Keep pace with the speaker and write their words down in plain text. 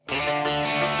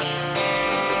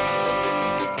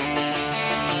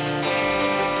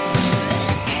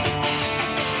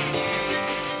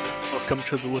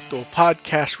welcome to the With the Will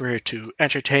podcast. We're here to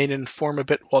entertain and inform a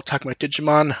bit while talking about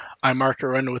Digimon. I'm Mark,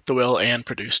 run with the Will and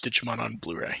produce Digimon on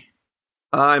Blu-ray.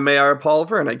 I'm AR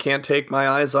Pulver, and I can't take my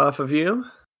eyes off of you.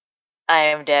 I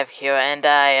am DevQ, and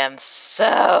I am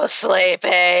so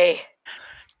sleepy.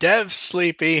 Dev's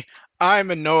sleepy.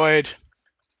 I'm annoyed.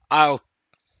 I'll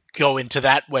go into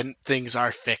that when things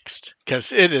are fixed,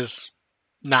 because it is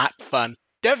not fun.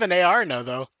 Dev and AR know,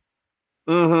 though.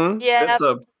 Mm-hmm. Yeah, it's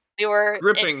a we were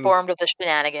gripping, informed of the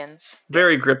shenanigans.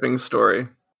 very gripping story.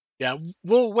 Yeah,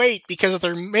 we'll wait, because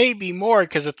there may be more,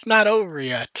 because it's not over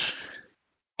yet.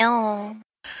 Oh.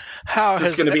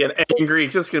 Just going to be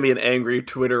an angry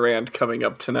Twitter rant coming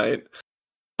up tonight.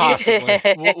 Possibly.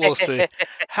 We'll see.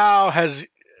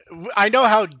 I know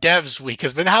how Dev's week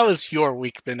has been. How has your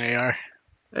week been, AR?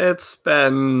 It's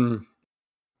been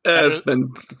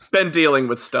dealing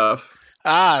with stuff.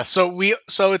 So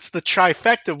it's the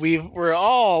trifecta. We're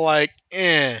all like,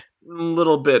 eh. A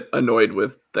little bit annoyed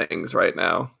with things right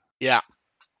now. Yeah.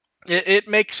 It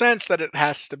makes sense that it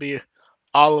has to be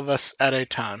all of us at a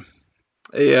time.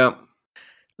 Yeah.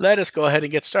 Let us go ahead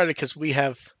and get started, because we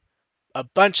have a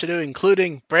bunch to do,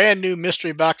 including brand new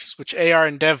mystery boxes, which AR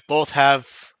and Dev both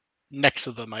have next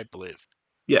to them, I believe.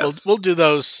 Yes. We'll do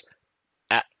those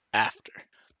after.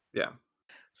 Yeah.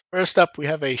 First up, we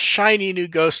have a shiny new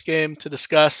Ghost game to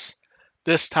discuss.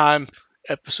 This time,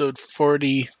 episode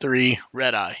 43,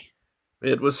 Red Eye.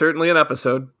 It was certainly an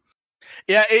episode.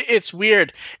 Yeah, it's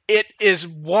weird. It is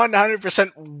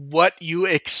 100% what you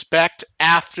expect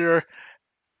after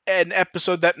an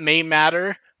episode that may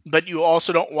matter, but you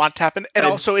also don't want to happen. And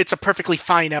also, it's a perfectly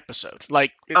fine episode.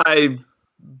 Like, I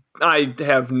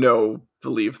have no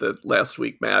belief that last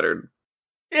week mattered.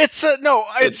 It's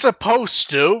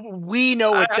supposed to. We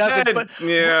know it doesn't, but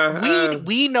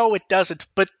we know it doesn't.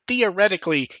 But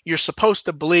theoretically, you're supposed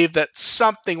to believe that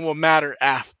something will matter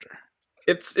after.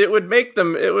 It would make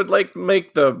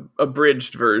the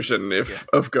abridged version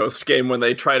of Ghost Game when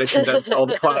they try to condense all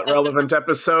the plot relevant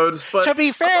episodes. But to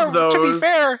be fair,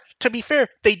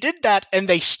 they did that and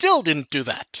they still didn't do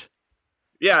that.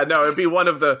 Yeah, no, it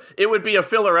would be a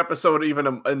filler episode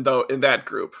even in that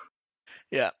group.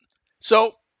 Yeah.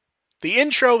 So the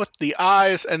intro with the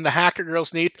eyes and the hacker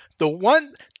girl's neat.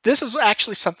 This is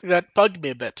actually something that bugged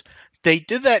me a bit. They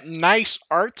did that nice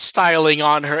art styling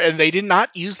on her, and they did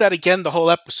not use that again the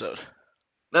whole episode.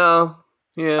 No,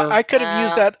 yeah. I could have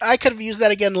used that. I could have used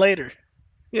that again later.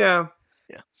 Yeah.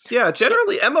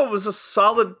 Generally, Emma was a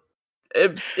solid,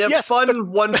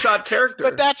 fun one-shot character.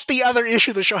 But that's the other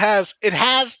issue the show has.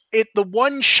 The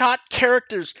one-shot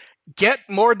characters get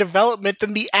more development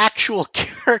than the actual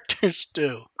characters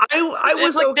do. I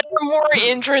was they're more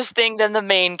interesting than the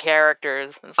main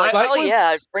characters. It's like,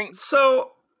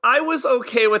 So I was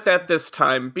okay with that this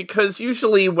time, because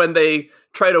usually when they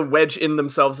try to wedge in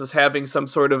themselves as having some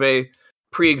sort of a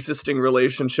pre-existing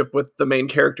relationship with the main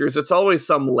characters, it's always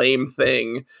some lame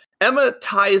thing. Emma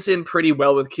ties in pretty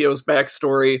well with Kyo's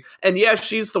backstory, and yeah,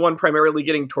 she's the one primarily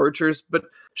getting tortures, but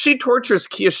she tortures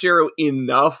Kiyoshiro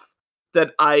enough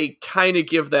that I kind of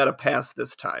give that a pass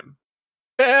this time.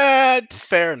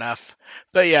 Fair enough.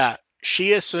 But yeah,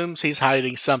 she assumes he's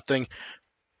hiding something.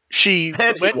 Annoying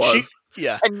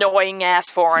ass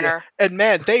foreigner. Yeah. And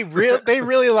man, they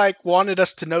really wanted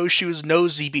us to know she was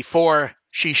nosy before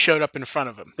she showed up in front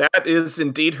of him. That is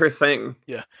indeed her thing.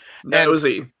 Yeah.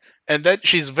 Nosy. And then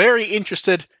she's very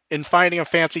interested in finding a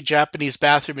fancy Japanese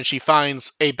bathroom, and she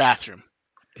finds a bathroom.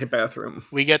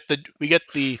 We get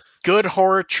the good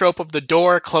horror trope of the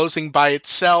door closing by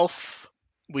itself.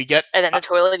 And then the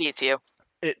toilet eats you.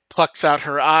 It plucks out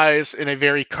her eyes in a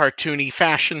very cartoony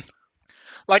fashion.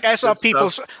 Like I saw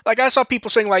people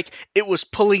saying like it was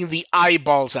pulling the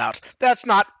eyeballs out. That's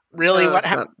not really what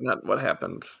happened. Not what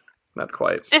happened. Not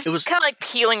quite. It was kind of like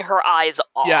peeling her eyes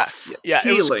off. Yeah.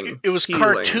 Peeling. It was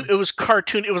cartoon. It was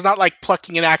cartoon. It was not like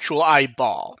plucking an actual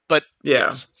eyeball. But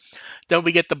yes. Then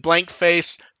we get the blank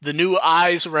face. The new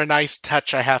eyes were a nice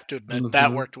touch, I have to admit. Mm-hmm.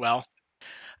 That worked well.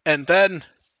 And then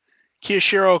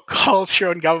Kiyoshiro calls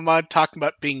Shiro and Gabumon talking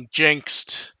about being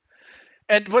jinxed.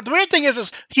 And what the weird thing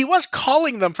is he was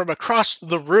calling them from across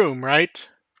the room, right?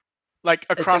 Like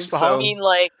across the hall. I mean,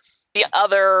 like the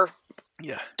other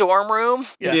dorm room.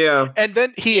 Yeah. And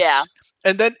then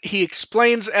he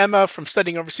explains Emma from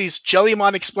studying overseas.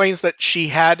 Jellymon explains that she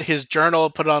had his journal,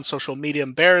 put it on social media,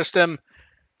 embarrassed him.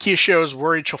 Kiyoshiro is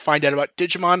worried she'll find out about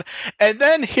Digimon. And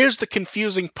then here's the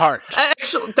confusing part.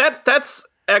 Actually, that's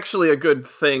actually a good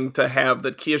thing to have,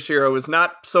 that Kiyoshiro is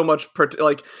not so much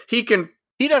he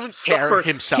doesn't care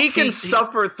himself. He can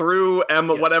suffer through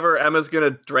Emma, whatever Emma's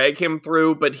going to drag him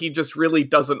through, but he just really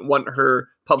doesn't want her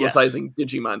publicizing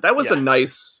Digimon. That was a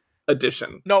nice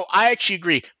addition. No, I actually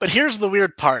agree. But here's the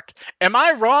weird part. Am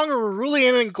I wrong, or were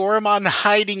Rulian and Goromon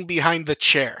hiding behind the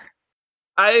chair?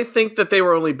 I think that they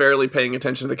were only barely paying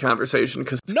attention to the conversation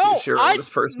because was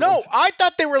personal. No, I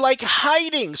thought they were like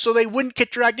hiding so they wouldn't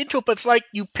get dragged into it, but it's like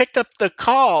you picked up the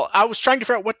call. I was trying to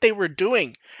figure out what they were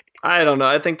doing. I don't know.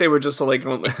 I think they were just like,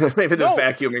 maybe they're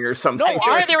vacuuming or something.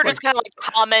 No, they were just kind of like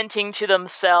commenting to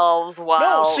themselves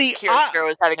while Kirishiro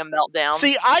was having a meltdown.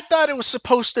 See, I thought it was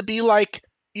supposed to be like,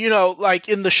 like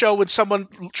in the show when someone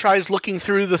tries looking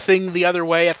through the thing the other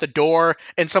way at the door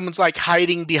and someone's like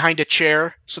hiding behind a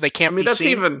chair so they can't be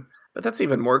seen. But that's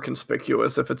even more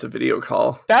conspicuous if it's a video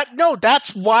call.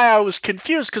 That's why I was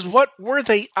confused, because what were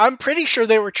they? I'm pretty sure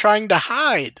they were trying to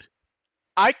hide.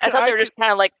 I thought they were just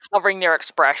kind of like covering their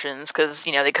expressions because,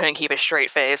 they couldn't keep a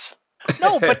straight face.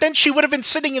 No, but then she would have been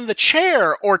sitting in the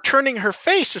chair or turning her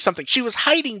face or something. She was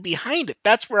hiding behind it.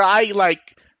 That's where I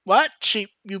what?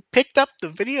 You picked up the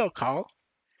video call,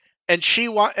 and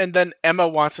then Emma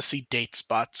wants to see date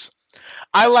spots.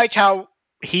 I like how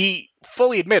he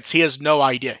fully admits he has no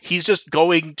idea. He's just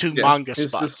going to manga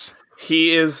spots.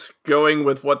 He is going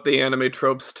with what the anime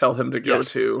tropes tell him to go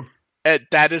to. And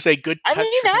that is a good touch. I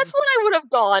mean, that's what I would have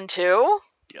gone to.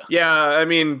 Yeah, I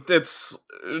mean, it's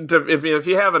if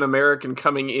you have an American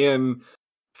coming in,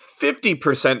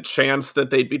 50% chance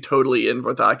that they'd be totally in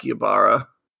with Akihabara.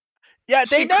 Yeah,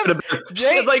 they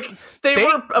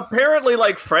were apparently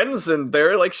like friends in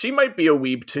there. Like, she might be a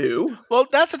weeb too. Well,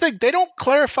 that's the thing. They don't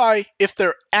clarify if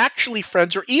they're actually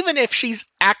friends or even if she's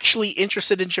actually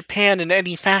interested in Japan in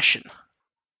any fashion.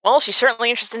 Well, she's certainly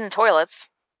interested in toilets.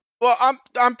 Well,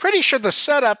 I'm pretty sure the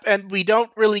setup, and we don't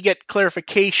really get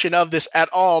clarification of this at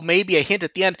all, maybe a hint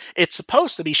at the end, it's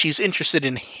supposed to be she's interested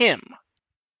in him.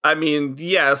 I mean,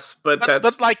 yes, but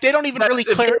they don't even really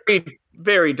clarify.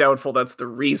 Very doubtful that's the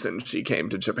reason she came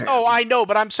to Japan. Oh, I know,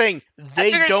 but I'm saying they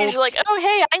don't. She's like, oh,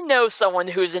 hey, I know someone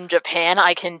who's in Japan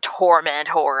I can torment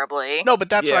horribly. No,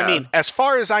 but that's what I mean. As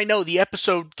far as I know, the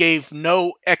episode gave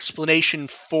no explanation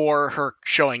for her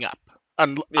showing up.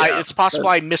 It's possible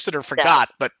I missed it or forgot,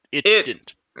 but it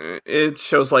didn't. It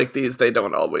shows like these, they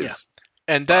don't always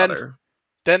And bother.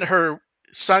 Then her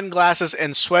sunglasses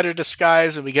and sweater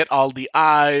disguise, and we get all the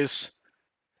eyes.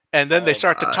 And then they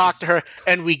start to talk to her,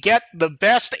 and we get the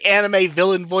best anime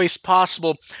villain voice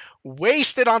possible,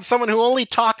 wasted on someone who only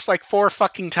talks like 4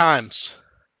 fucking times.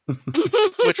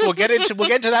 Which we'll get into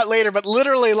that later, but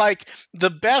literally like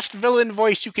the best villain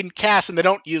voice you can cast, and they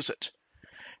don't use it.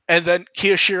 And then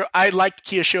Kiyoshiro, I liked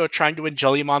Kiyoshiro trying to win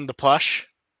Jellymon the plush.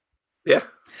 Yeah.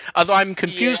 Although I'm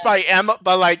confused by Emma,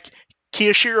 by like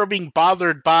Kiyoshiro being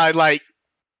bothered by like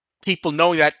people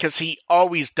knowing that, because he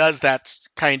always does that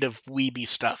kind of weeby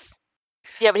stuff.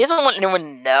 Yeah, but he doesn't want anyone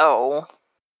to know.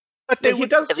 But he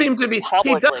does seem to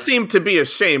be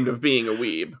ashamed of being a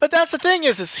weeb. But that's the thing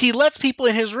is he lets people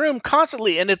in his room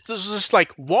constantly, and there's just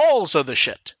like walls of the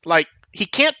shit. Like, he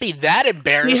can't be that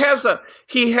embarrassed.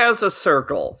 He has a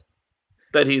circle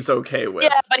that he's okay with.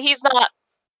 Yeah, but he's not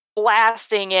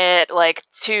blasting it like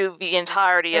to the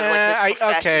entirety of like his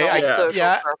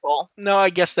social circle. No, I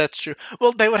guess that's true.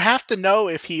 Well, they would have to know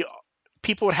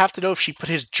people would have to know if she put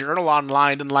his journal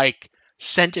online and like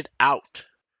sent it out.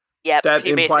 Yeah, that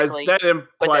implies that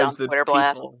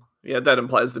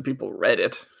people read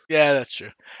it. Yeah, that's true.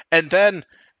 And then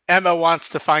Emma wants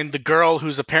to find the girl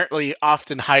who's apparently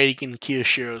often hiding in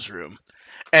Kiyoshiro's room.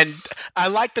 And I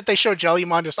like that they show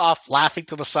Jellymon just off laughing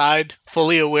to the side,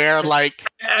 fully aware, like...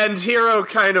 And Hiro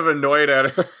kind of annoyed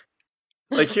at her.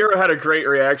 Like, Hiro had a great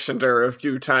reaction to her a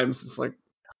few times. It's like...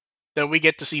 Then we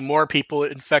get to see more people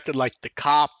infected, like the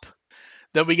cop.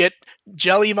 Then we get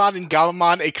Jellymon and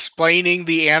Gallimon explaining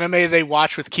the anime they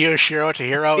watch with Kiyoshiro to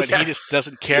Hiro, and he just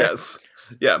doesn't care. Yes.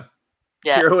 Yeah.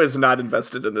 Hiro is not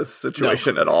invested in this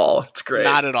situation at all. It's great.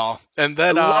 Not at all. And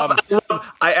then I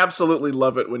absolutely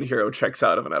love it when Hiro checks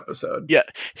out of an episode. Yeah.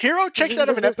 Hiro checks out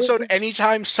of an episode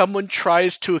anytime someone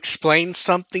tries to explain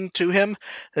something to him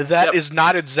that is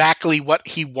not exactly what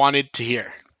he wanted to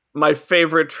hear. My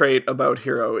favorite trait about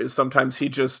Hiro is sometimes he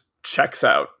just checks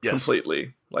out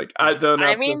completely. Like, I don't care.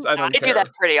 I do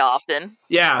that pretty often.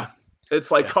 Yeah.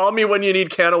 It's like, call me when you need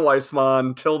Kana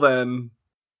Weissman. Till then.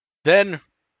 Then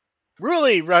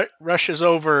Ruli rushes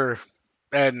over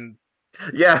and...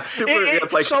 Yeah,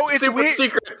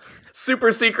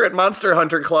 super secret Monster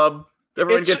Hunter Club.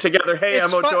 Everyone get together. Hey,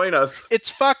 Emma, join us.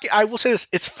 I will say this.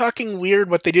 It's fucking weird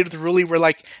what they did with Ruli, where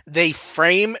like they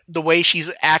frame the way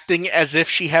she's acting as if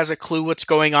she has a clue what's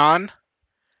going on,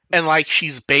 and like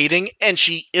she's baiting, and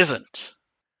she isn't.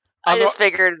 I just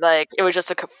figured like it was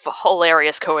just a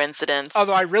hilarious coincidence.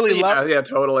 Although I really loved,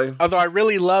 totally. Although I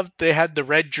really loved they had the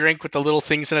red drink with the little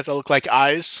things in it that look like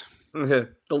eyes. The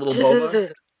little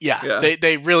boba. Yeah,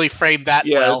 they really framed that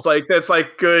well. Yeah, that's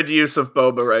like good use of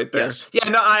boba right there. Yes. Yeah,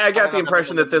 no, I got the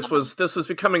impression that this was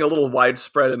becoming a little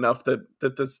widespread enough that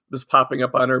this was popping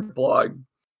up on her blog.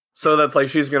 So that's like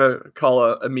she's gonna call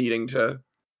a meeting to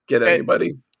get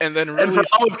anybody. And then and for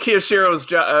all of Kiyoshiro's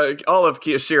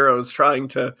trying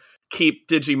to keep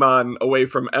Digimon away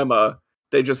from Emma,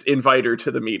 they just invite her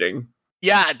to the meeting.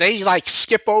 Yeah, they like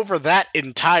skip over that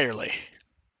entirely.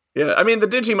 Yeah, I mean, the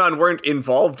Digimon weren't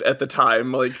involved at the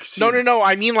time. Like, No.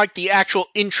 I mean, like, the actual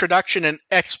introduction and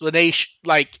explanation,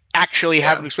 like, actually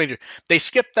having explained it. They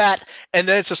skip that, and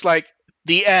then it's just, like,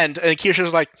 the end. And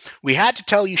Kiyoshiro's like, we had to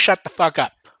tell you, shut the fuck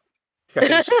up.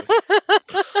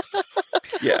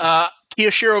 Yeah.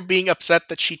 Kiyoshiro being upset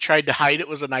that she tried to hide it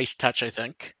was a nice touch, I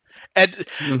think. And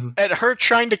her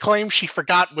trying to claim she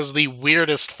forgot was the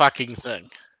weirdest fucking thing.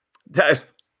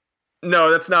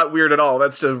 No, that's not weird at all.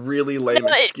 That's just a really lame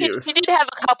excuse. She did have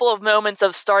a couple of moments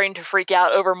of starting to freak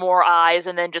out over more eyes,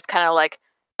 and then just kind of like,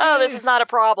 oh, this is not a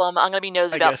problem. I'm going to be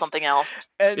nosy about something else.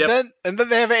 And then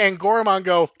they have Angoramon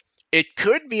go, it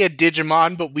could be a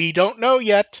Digimon, but we don't know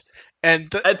yet.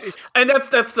 And that's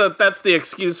the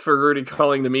excuse for Rudy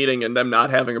calling the meeting and them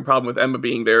not having a problem with Emma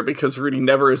being there, because Rudy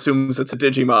never assumes it's a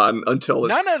Digimon until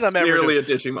it's clearly a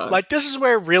Digimon. Like, this is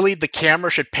where really the camera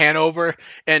should pan over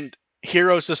and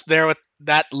Hiro's just there with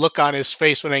that look on his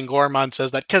face when Angoramon says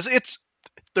that, because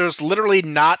there's literally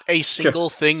not a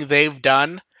single thing they've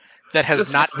done that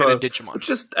has not been a Digimon.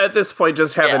 Just at this point,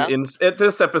 just have at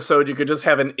this episode, you could just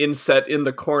have an inset in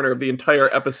the corner of the entire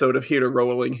episode of Hiro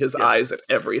rolling his eyes at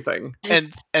everything.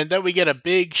 And then we get a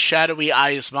big shadowy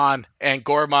Aizmon, and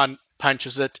Goramon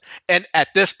punches it. And at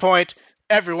this point,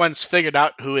 everyone's figured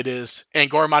out who it is. And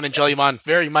Goramon and Jellymon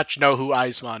very much know who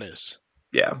Aizmon is.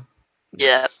 Yeah.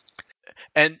 Yeah.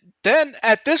 And then,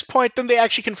 at this point, they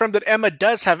actually confirm that Emma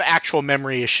does have actual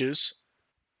memory issues.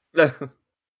 And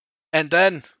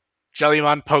then,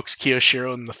 Jellymon pokes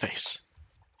Kiyoshiro in the face.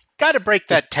 Gotta break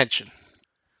that tension.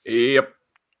 Yep.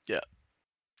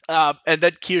 Yeah. And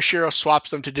then Kiyoshiro swaps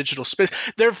them to digital space.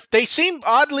 They seem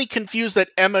oddly confused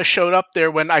that Emma showed up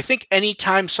there when I think any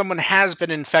time someone has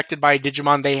been infected by a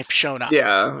Digimon, they have shown up.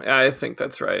 Yeah, I think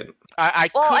that's right. I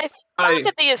thought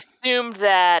that they assumed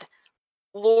that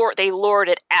they lured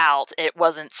it out. It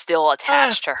wasn't still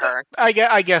attached to her.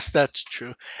 I guess that's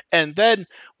true. And then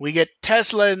we get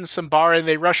Tesla and Sambara, and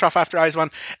they rush off after Aizmon.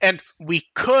 And we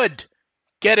could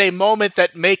get a moment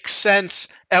that makes sense,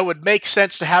 and would make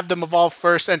sense to have them evolve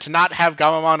first and to not have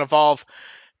Gamamon evolve.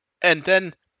 And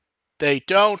then they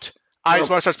don't.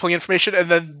 Aizmon starts pulling information, and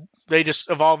then they just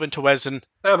evolve into Wezen.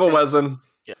 Have a Wezen.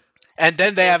 And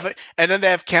then they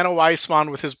have Kano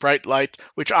Weissmon with his bright light,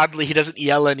 which oddly he doesn't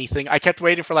yell anything. I kept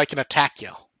waiting for like an attack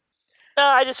yell.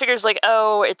 I just figured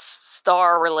it's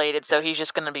star related, so he's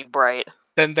just gonna be bright.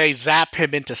 Then they zap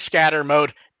him into scatter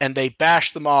mode, and they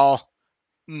bash them all,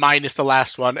 minus the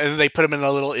last one, and then they put him in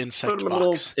a little insect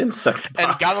box. And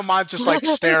Gamamon's just like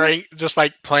staring, just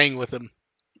like playing with him.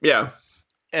 Yeah.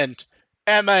 And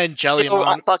Emma and Jellymon.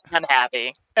 I'm fucking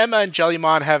unhappy. Emma and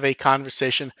Jellymon have a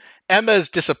conversation. Emma is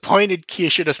disappointed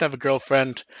Kiyoshiro doesn't have a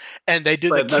girlfriend, and they do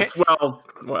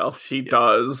she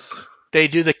does. They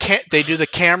do the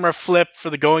camera flip for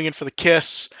the going in for the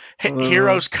kiss.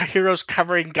 Hiro's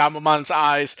covering Gamamon's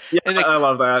eyes. Yeah, and I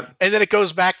love that. And then it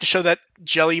goes back to show that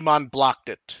Jellymon blocked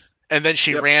it, and then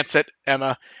she rants at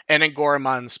Emma, and then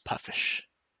Goramon's puffish.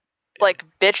 Like,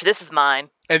 bitch, this is mine.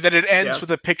 And then it ends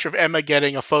with a picture of Emma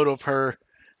getting a photo of her,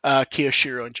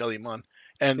 Kiyoshiro, and Jellymon.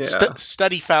 And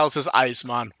Study Fouls as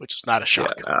Aizmon, which is not a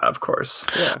shock. Yeah, of course.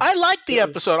 Yeah. I liked the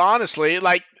episode, honestly.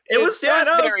 Like, it was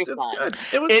very fun. Good.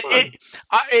 It was fun.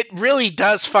 It really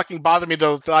does fucking bother me,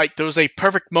 though. Like, there was a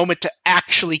perfect moment to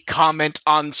actually comment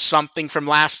on something from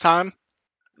last time.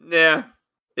 Yeah.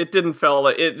 It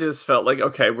just felt like,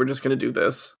 okay, we're just going to do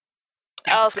this.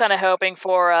 I was kind of hoping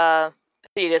for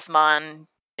Thetismon,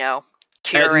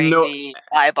 curing the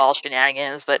eyeball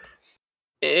shenanigans, but...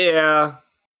 Yeah.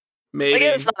 Maybe. I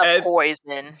guess it's not a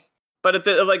poison. But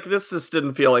this just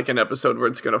didn't feel like an episode where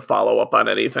it's going to follow up on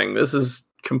anything. This is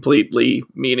completely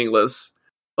meaningless.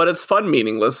 But it's fun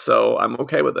meaningless, so I'm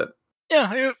okay with it.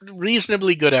 Yeah,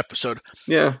 reasonably good episode.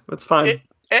 Yeah, that's fine.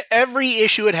 Every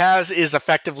issue it has is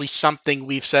effectively something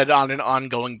we've said on an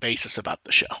ongoing basis about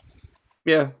the show.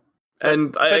 Yeah.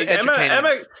 And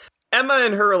Emma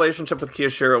and her relationship with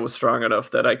Kiyoshiro was strong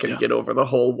enough that I can get over the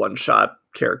whole one-shot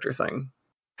character thing.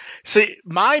 See,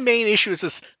 my main issue is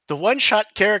this. The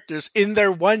one-shot characters in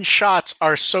their one-shots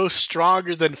are so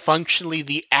stronger than functionally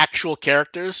the actual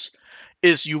characters,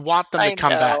 is you want them to come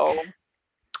back.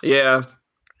 Yeah.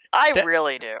 I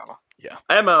really do. Yeah.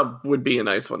 Emma would be a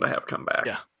nice one to have come back.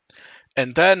 Yeah.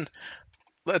 And then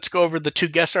let's go over the 2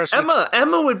 guest stars.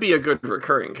 Emma would be a good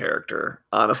recurring character,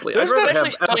 honestly. I'd rather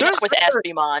have Emma with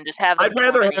Espimon. Just have them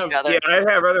each other. Yeah,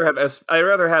 I'd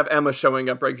rather have Emma showing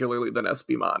up regularly than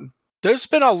Espimon. There's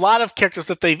been a lot of characters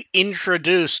that they've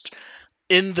introduced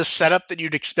in the setup that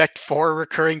you'd expect for a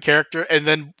recurring character, and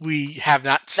then we have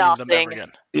not seen them ever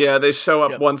again. Yeah, they show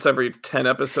up once every 10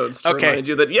 episodes to remind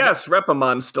you that, yes,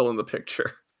 Repamon's still in the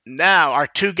picture. Now, our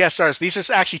 2 guest stars. These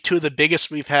are actually 2 of the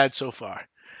biggest we've had so far.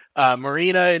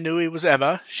 Marina Inui was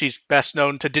Emma. She's best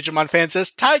known to Digimon fans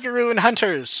as Tigeroo in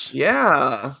Hunters.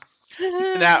 Yeah.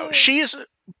 Now, she's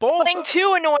both... playing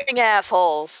 2 annoying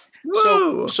assholes.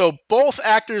 So both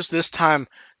actors this time,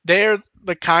 they're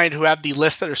the kind who have the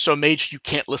list that are so major you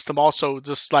can't list them all. So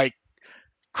just like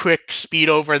quick speed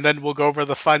over, and then we'll go over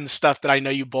the fun stuff that I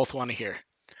know you both want to hear.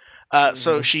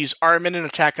 So she's Armin in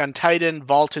Attack on Titan,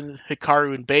 Vault in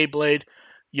Hikaru and Beyblade,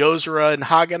 Yozora and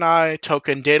Haganai,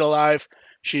 Toka and Data Live.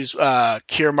 She's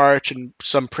Kier March and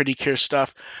some Pretty Kier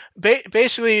stuff.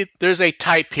 Basically, there's a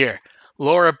type here.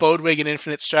 Laura Bodwig in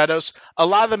Infinite Stratos. A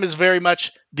lot of them is very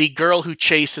much the girl who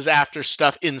chases after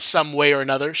stuff in some way or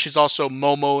another. She's also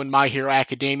Momo in My Hero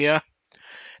Academia.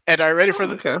 And are you ready for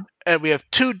the... And we have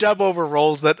 2 dub-over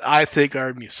roles that I think are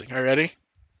amusing. Are you ready?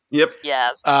 Yep.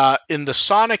 Yes. In the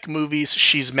Sonic movies,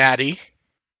 she's Maddie.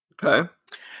 Okay.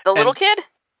 The little kid?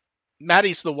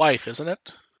 Maddie's the wife, isn't it?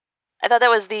 I thought that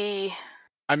was the...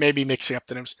 I may be mixing up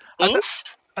the names.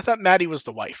 I thought Maddie was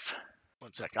the wife.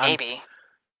 One sec. Maybe.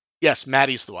 Yes,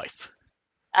 Maddie's the wife.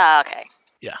 Okay.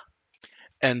 Yeah.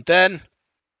 And then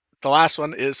the last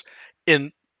one is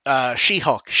in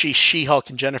She-Hulk. She's She-Hulk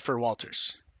and Jennifer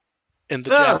Walters in the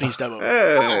Japanese dub.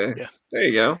 Hey. Yeah. There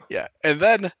you go. Yeah. And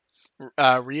then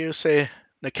Ryusei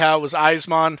Nakao was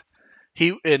Aizmon.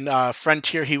 He in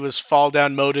Frontier, he was Fall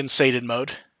Down Mode and Satan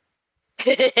Mode.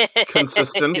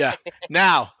 Consistent. Yeah.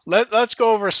 Now, let's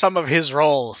go over some of his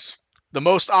roles. The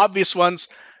most obvious ones: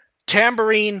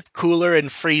 Tambourine, Cooler, and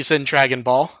Frieza in Dragon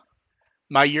Ball.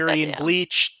 Mayuri in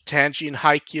Bleach, Tanji in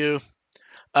Haikyuu,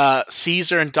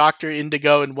 Caesar and Dr.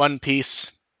 Indigo in One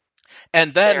Piece.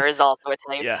 And then there is also a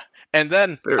type. Yeah. And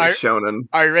then shonen.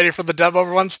 Are you ready for the dub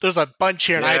over ones? There's a bunch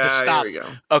here and I had to stop. Here we go.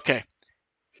 Okay.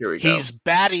 Here we go. He's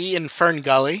Batty in Fern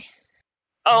Gully.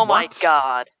 Oh my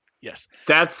god. Yes.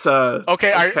 That's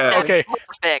Okay, okay.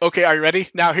 Okay, are you ready?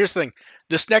 Now here's the thing.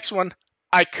 This next one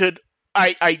I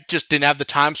just didn't have the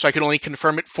time, so I could only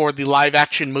confirm it for the live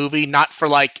action movie, not for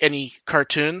like any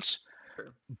cartoons.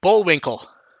 Bullwinkle.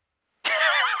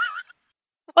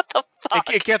 What the fuck?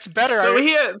 It gets better. So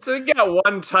he got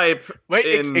one type. Wait,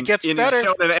 it gets better.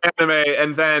 Shonen anime,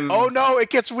 and then oh no, it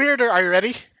gets weirder. Are you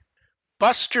ready?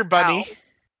 Buster Bunny. Wow.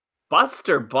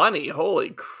 Buster Bunny.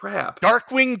 Holy crap.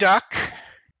 Darkwing Duck.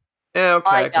 Yeah, okay,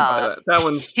 I can buy that. That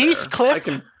one's Heathcliff. I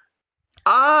can.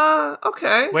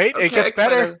 Okay. Wait, it gets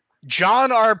better.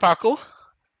 John Arbuckle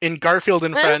in Garfield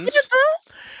and Friends.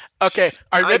 Okay,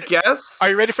 I guess. Are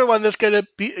you ready for one that's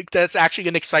actually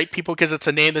gonna excite people because it's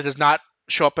a name that does not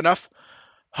show up enough?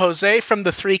 Jose from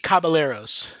the Three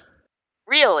Caballeros.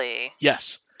 Really?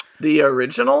 Yes. The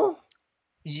original?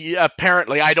 Yeah,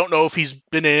 apparently. I don't know if he's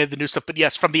been in any of the new stuff, but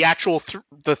yes, from the actual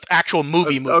the actual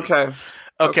movie.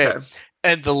 Okay.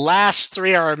 And the last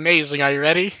 3 are amazing. Are you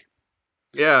ready?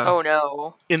 Yeah. Oh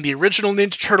no. In the original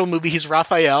Ninja Turtle movie, he's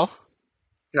Raphael.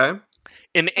 Okay.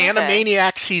 In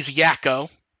Animaniacs, he's Yakko.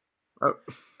 Oh,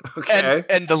 okay.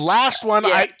 And the last one,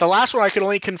 I can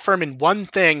only confirm in one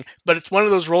thing, but it's one of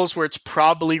those roles where it's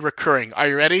probably recurring. Are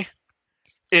you ready?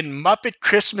 In Muppet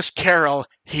Christmas Carol,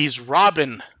 he's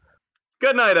Robin.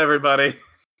 Good night, everybody.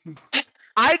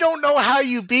 I don't know how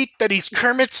you beat that he's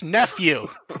Kermit's nephew.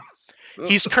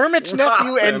 He's Kermit's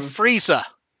nephew and Frieza.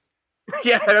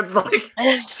 Yeah, it's like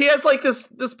he has like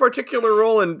this particular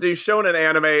role in the shonen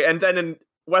anime, and then in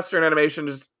Western animation,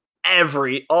 just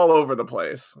all over the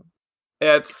place.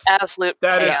 It's absolute.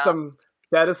 That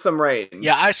is some range.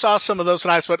 Yeah, I saw some of those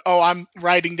and I went, "Oh, I'm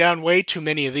writing down way too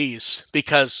many of these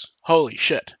because holy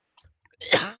shit."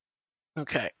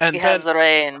 Okay, and he then has the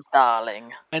rain,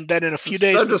 darling. And then in a few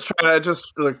days, I'm just trying to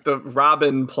like the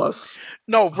Robin plus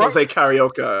Jose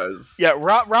Carioca is. Yeah,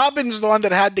 Robin's the one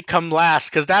that had to come last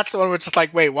because that's the one where it's just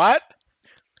like, wait, what?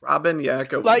 Robin,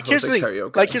 Yakko, like here's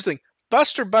the thing.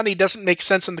 Buster Bunny doesn't make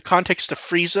sense in the context of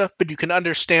Frieza, but you can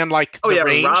understand like the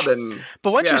range. Robin.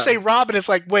 But once you say Robin, it's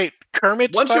like, wait,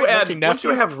 Kermit's once you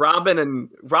have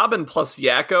Robin plus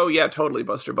Yakko, yeah, totally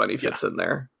Buster Bunny fits in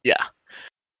there. Yeah.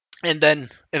 And then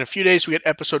in a few days we get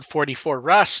episode 44,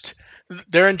 Rust.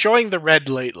 They're enjoying the red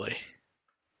lately.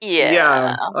 Yeah.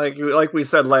 Yeah, like we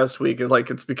said last week, like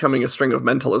it's becoming a string of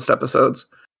Mentalist episodes.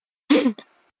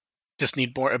 Just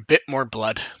need a bit more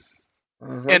blood.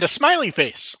 and a smiley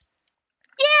face.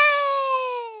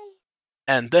 Yay!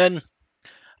 And then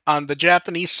on the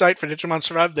Japanese site for Digimon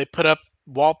Survive, they put up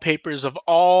wallpapers of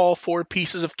all 4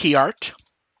 pieces of key art.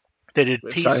 They did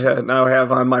which I now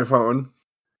have on my phone.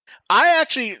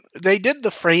 They did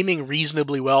the framing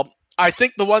reasonably well. I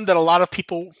think the one that a lot of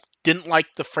people didn't like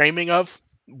the framing of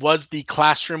was the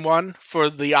classroom one for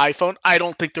the iPhone. I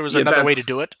don't think there was another way to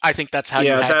do it. I think that's how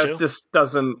you had to. Yeah, that just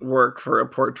doesn't work for a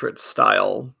portrait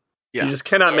style. Yeah. You just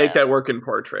cannot make that work in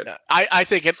portrait. Yeah. I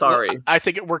think it. Sorry. I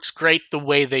think it works great the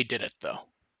way they did it, though.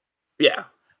 Yeah.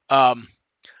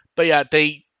 But yeah,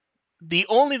 the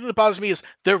only thing that bothers me is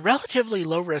they're relatively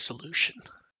low resolution.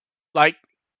 Like.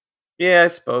 Yeah, I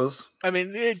suppose. I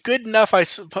mean, good enough, I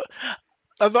suppose.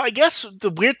 Although I guess the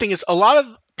weird thing is a lot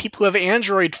of people who have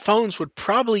Android phones would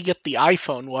probably get the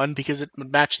iPhone one because it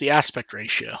would match the aspect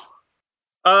ratio.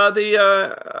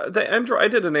 The Android. I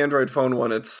did an Android phone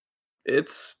one.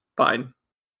 It's fine.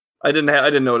 I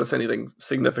didn't notice anything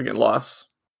significant loss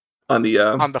on the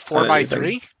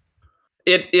 4x3.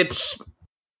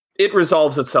 It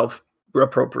resolves itself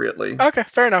appropriately. Okay,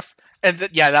 fair enough. And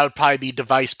that would probably be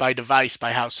device by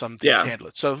how some things handle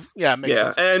it. So it makes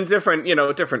sense. And different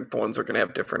phones are going to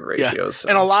have different ratios. Yeah. So.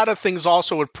 And a lot of things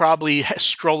also would probably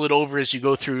scroll it over as you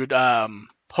go through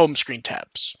home screen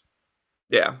tabs.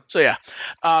 Yeah. So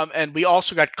and we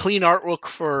also got clean artwork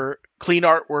for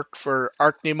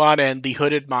Arcnimon and the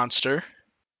Hooded Monster.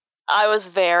 I was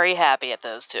very happy at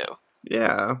those two.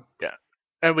 Yeah. Yeah.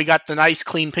 And we got the nice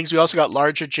clean pics. We also got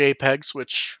larger JPEGs,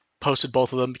 which posted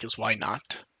both of them because why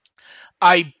not?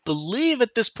 I believe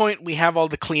at this point we have all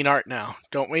the clean art now,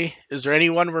 don't we? Is there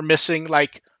anyone we're missing,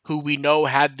 like, who we know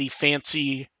had the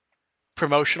fancy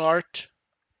promotional art?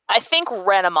 I think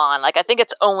Renamon. I think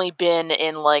it's only been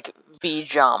in,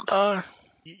 V-Jump.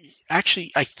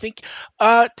 Actually, I think...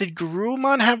 did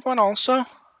Garurumon have one also?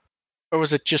 Or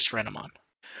was it just Renamon?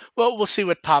 Well, we'll see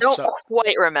what pops up. I don't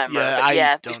quite remember.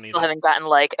 Yeah, we still haven't gotten,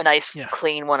 a nice,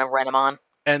 clean one of Renamon.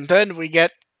 And then we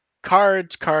get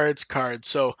cards.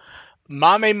 So...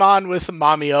 Mamemon with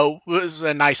Mamio was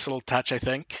a nice little touch, I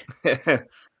think.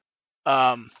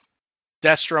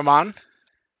 Destromon.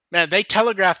 Man, they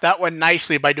telegraphed that one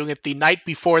nicely by doing it the night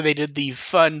before they did the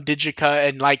fun Digica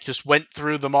and just went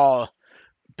through them all.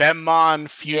 Bemmon,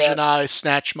 Fusionai,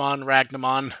 Snatchmon,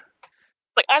 Ragnamon.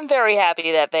 I'm very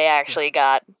happy that they actually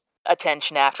got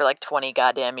attention after 20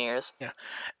 goddamn years. Yeah.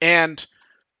 And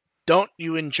don't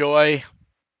you enjoy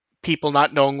people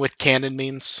not knowing what canon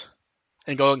means?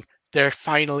 And going, they're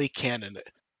finally canon.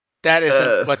 That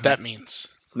isn't what that means.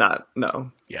 No.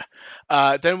 Yeah.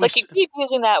 Then we you keep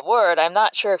using that word. I'm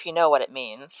not sure if you know what it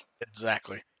means.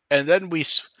 Exactly. And then we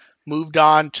moved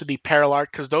on to the parallel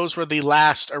art because those were the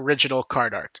last original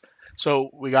card art. So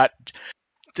we got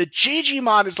the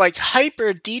Jijimon is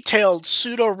hyper detailed,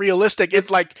 pseudo realistic.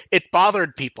 It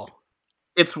bothered people.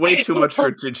 It's way too much for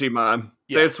Jijimon.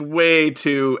 Yeah. It's way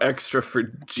too extra for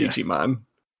Jijimon. Yeah.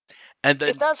 And then,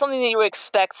 it's not something that you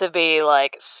expect to be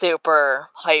super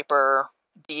hyper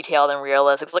detailed and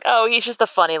realistic. It's he's just a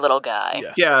funny little guy.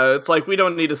 Yeah, it's we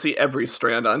don't need to see every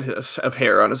strand of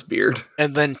hair on his beard.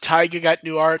 And then Taiga got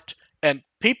new art, and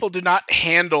people do not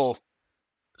handle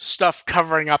stuff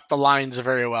covering up the lines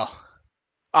very well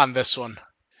on this one.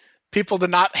 People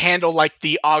did not handle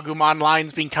the Agumon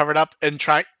lines being covered up and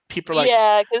people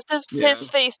are because his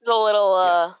face is a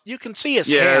little. You can see his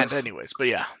hand, anyways, but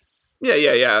yeah.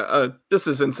 Yeah. This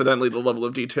is incidentally the level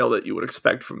of detail that you would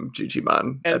expect from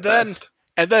Jijimon.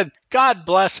 And then, God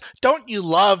bless, don't you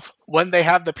love when they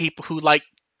have the people who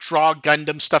draw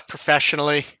Gundam stuff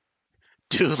professionally?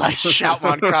 Do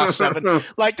Shoutmon Cross 7.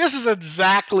 This is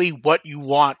exactly what you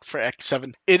want for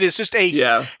X7. It is just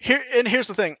here's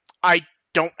the thing. I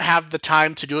don't have the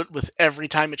time to do it with every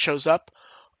time it shows up.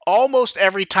 Almost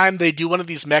every time they do one of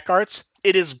these mech arts,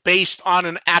 it is based on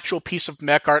an actual piece of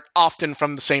mech art, often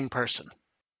from the same person.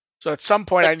 So at some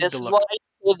point, I need to look. This is why I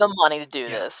gave them money to do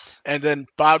this. And then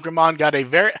Bagramon got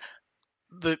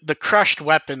the crushed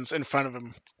weapons in front of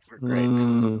him were great.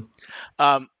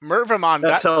 Mervamon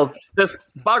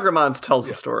Bagramon tells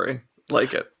a story.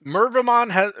 Like it. Mervamon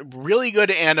has really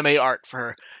good anime art for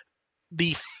her.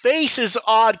 The face is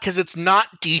odd because it's not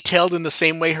detailed in the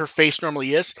same way her face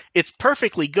normally is. It's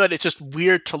perfectly good. It's just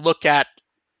weird to look at.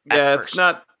 Yeah, first. It's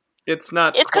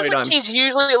not. It's because she's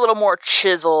usually a little more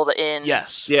chiseled in.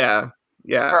 Yes. Yeah.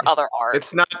 Her other art.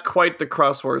 It's not quite the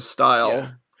Crosswars style.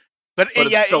 Yeah. But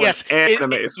it's still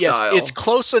anime style. Yes, it's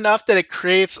close enough that it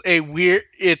creates a weird.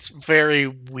 It's very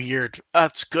weird.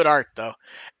 It's good art though.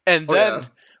 And then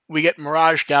we get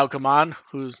Mirage Galgamon,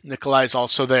 who's Nikolai's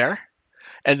also there.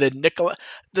 And then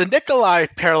the Nikolai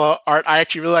parallel art I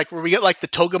actually really like, where we get like the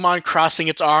Togemon crossing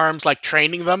its arms, like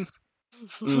training them.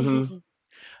 Mm-hmm.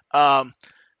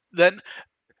 Then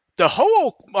the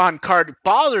Hoomon card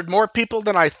bothered more people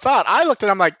than I thought. I looked at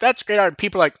it, I'm like, that's great art. And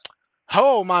people are like,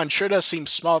 Hoomon sure does seem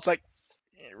small. It's like,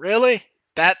 really?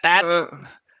 That's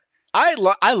I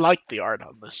like the art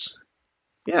on this.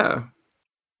 Yeah.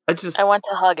 I want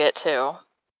to hug it too.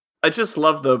 I just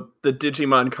love the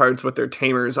Digimon cards with their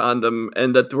tamers on them,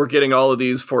 and that we're getting all of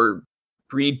these for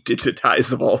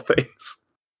re-digitize of all things.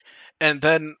 And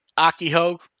then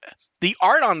Akiho, the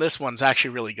art on this one's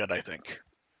actually really good, I think.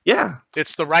 Yeah.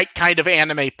 It's the right kind of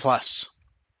anime plus.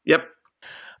 Yep.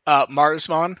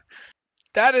 Marsmon,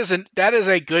 that is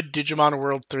a good Digimon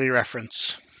World 3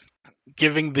 reference.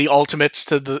 Giving the ultimates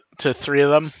to three of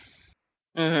them.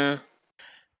 Mm-hmm.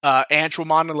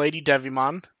 Angelmon and Lady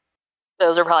Devimon.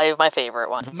 Those are probably my favorite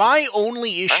ones. My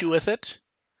only issue with it,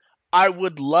 I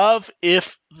would love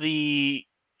if the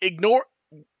ignoring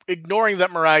that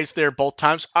Mirai's there both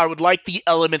times, I would like the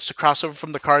elements to cross over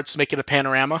from the cards to make it a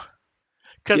panorama.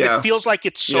 Because it feels like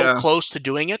it's so close to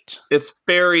doing it. It's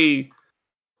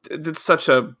such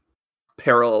a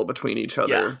parallel between each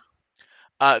other.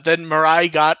 Yeah. Then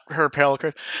Mirai got her parallel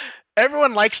card.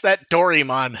 Everyone likes that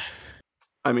Doraemon.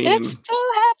 I mean, it's so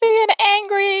happy and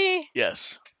angry.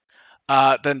 Yes.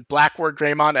 Then Blackboard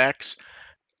Greymon X.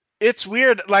 It's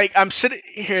weird. Like, I'm sitting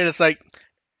here and it's like,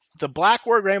 the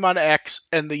Blackboard Greymon X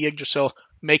and the Yggdrasil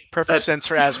make perfect sense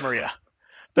for Asmaria.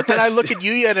 But then I look at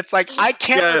Yuya and it's like, I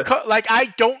can't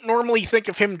I don't normally think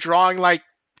of him drawing like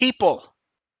people.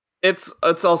 It's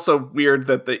also weird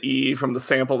that the E from the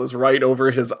sample is right over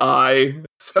his eye.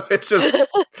 So it's just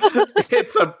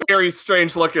it's a very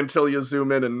strange look until you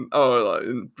zoom in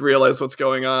and realize what's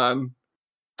going on.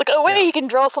 It's like, oh wait, he can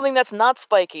draw something that's not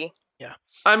spiky. Yeah.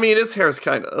 I mean, his hair's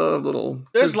kind of a little.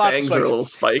 There's his lots bangs of are a little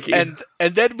spiky. And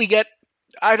then we get,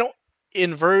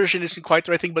 inversion isn't quite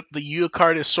the right thing, but the Yuya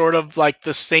card is sort of like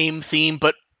the same theme,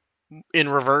 but in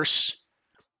reverse.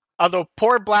 Although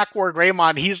poor Blackboard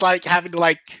Greymon, he's like having to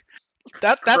like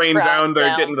that's frame down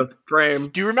there, getting the frame.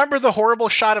 Do you remember the horrible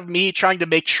shot of me trying to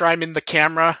make sure I'm in the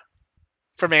camera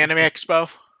from Anime Expo?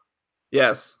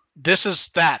 Yes. This is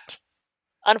that.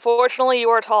 Unfortunately, you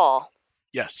are tall.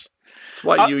 Yes. That's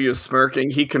why Yuya's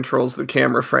smirking. He controls the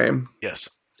camera frame. Yes.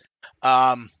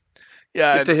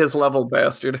 Get to his level,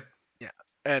 bastard. Yeah.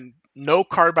 And no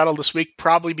card battle this week,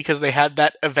 probably because they had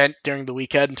that event during the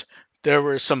weekend. There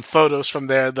were some photos from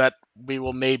there that we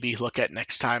will maybe look at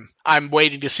next time. I'm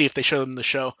waiting to see if they show them the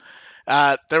show.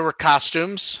 There were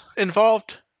costumes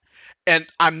involved, and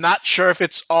I'm not sure if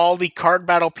it's all the card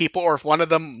battle people or if one of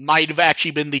them might have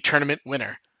actually been the tournament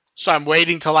winner. So I'm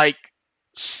waiting to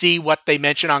see what they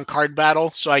mention on card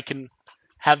battle so I can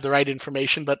have the right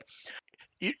information. But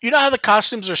you know how the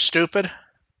costumes are stupid?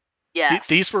 Yes.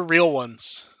 These were real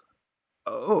ones.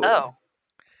 Oh.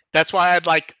 That's why I'd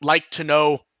like to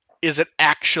know, is it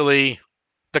actually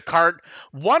the card?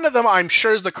 One of them I'm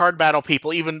sure is the card battle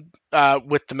people, even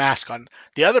with the mask on.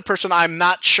 The other person I'm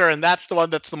not sure, and that's the one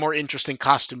that's the more interesting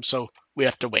costume, so we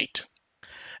have to wait.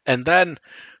 And then,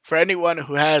 for anyone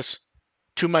who has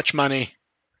too much money,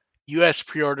 U.S.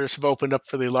 pre-orders have opened up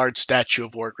for the large statue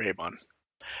of War Greymon.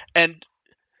 And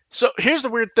so here's the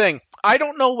weird thing. I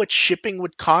don't know what shipping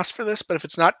would cost for this, but if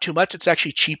it's not too much, it's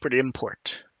actually cheaper to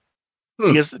import.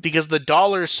 Because the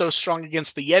dollar is so strong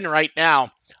against the yen right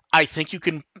now, I think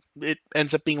it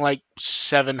ends up being like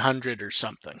 700 or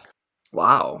something.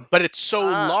 Wow. But it's so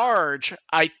large,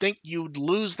 I think you'd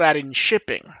lose that in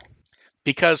shipping.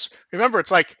 Because remember,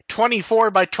 it's like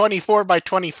 24 by 24 by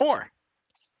 24.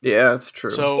 Yeah, it's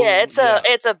true. So it's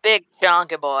a big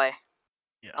donkey boy.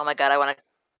 Yeah. Oh my god, I want to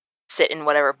sit in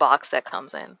whatever box that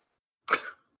comes in.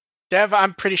 Dev,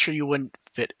 I'm pretty sure you wouldn't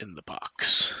fit in the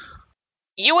box.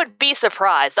 You would be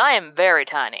surprised. I am very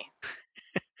tiny.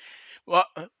 Well,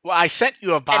 I sent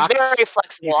you a box. And very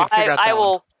flexible. I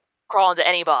will crawl into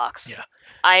any box. Yeah.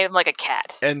 I am like a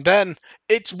cat. And then,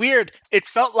 it's weird. It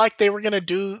felt like they were going to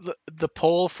do the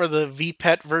poll for the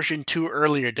VPET version 2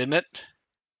 earlier, didn't it?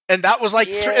 And that was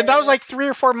like 3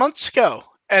 or 4 months ago.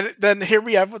 And then here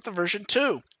we have with the version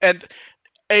 2. And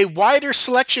a wider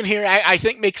selection here, I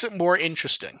think, makes it more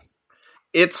interesting.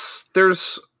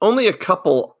 There's only a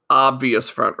couple obvious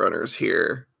frontrunners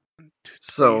here.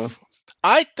 So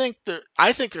I think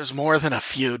there's more than a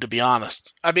few, to be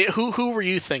honest. I mean, who were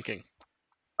you thinking?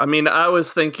 I mean, I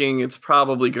was thinking it's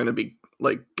probably going to be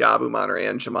like Gabumon or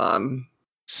Angemon.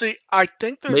 See, I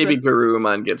think there's maybe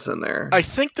Garurumon gets in there. I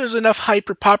think there's enough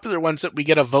hyper popular ones that we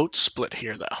get a vote split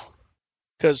here, though,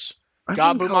 because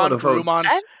Gabumon, Garurumon,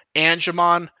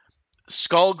 Angemon,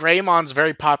 Skull Greymon's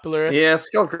very popular. Yeah,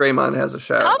 Skull Greymon has a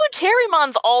shot.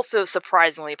 Kabuterimon's also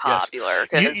surprisingly popular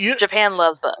because Japan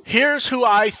loves bugs. Here's who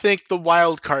I think the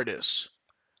wild card is.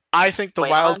 I think the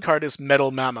wild card is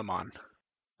Metal Mamamon.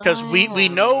 Because we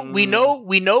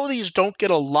know these don't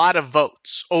get a lot of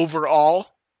votes overall.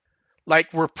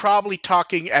 Like, we're probably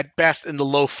talking at best in the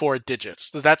low 4 digits.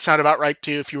 Does that sound about right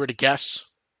to you if you were to guess?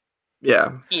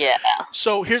 Yeah. Yeah.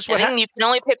 So here's what you can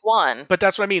only pick one. But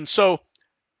that's what I mean. So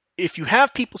if you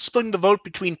have people splitting the vote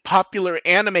between popular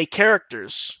anime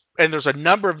characters, and there's a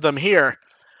number of them here,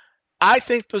 I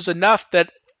think there's enough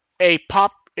that a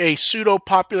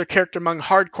pseudo-popular character among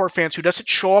hardcore fans who doesn't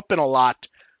show up in a lot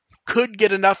could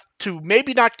get enough to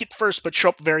maybe not get first, but show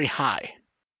up very high.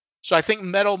 So I think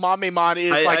Metal Mamamon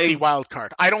is the wild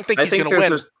card. I don't think he's going to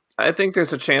win. I think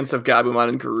there's a chance of Gabumon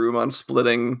and Garurumon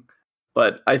splitting,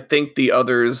 but I think the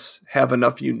others have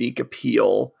enough unique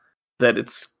appeal that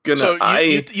it's gonna. So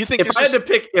you think if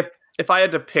I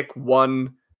had to pick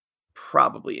one,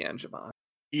 probably Angemon.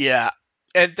 Yeah,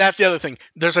 and that's the other thing.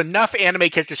 There's enough anime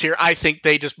characters here. I think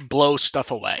they just blow stuff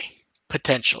away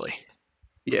potentially.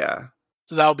 Yeah.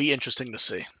 So that'll be interesting to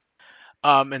see.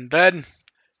 And then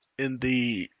in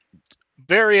the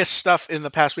various stuff in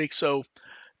the past week, so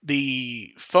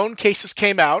the phone cases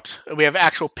came out, and we have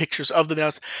actual pictures of them.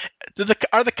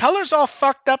 Are the colors all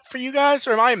fucked up for you guys,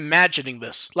 or am I imagining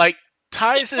this? Like,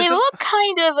 Ties they look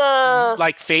kind of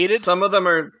like faded. Some of them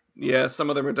are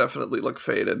definitely look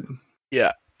faded.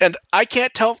 Yeah, and I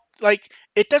can't tell. Like,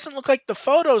 it doesn't look like the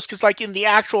photos, because like in the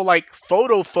actual like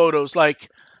photos, like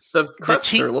the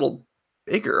crests are a little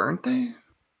bigger, aren't they?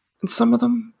 In some of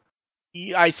them.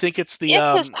 I think it's the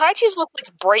because Taichi's look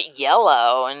like bright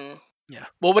yellow and. Yeah.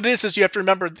 Well, what it is you have to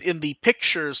remember in the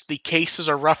pictures, the cases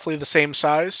are roughly the same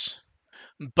size,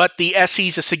 but the SE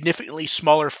is a significantly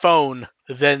smaller phone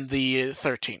than the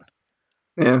 13.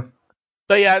 Yeah.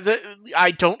 But yeah,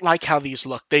 I don't like how these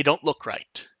look. They don't look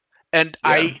right. And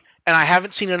I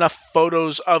haven't seen enough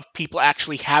photos of people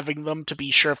actually having them to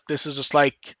be sure if this is just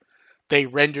like they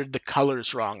rendered the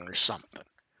colors wrong or something.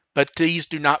 But these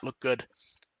do not look good.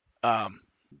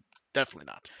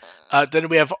 Definitely not. Then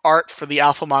we have art for the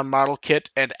Alphamon model kit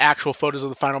and actual photos of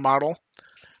the final model.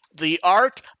 The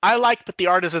art I like, but the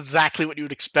art is exactly what you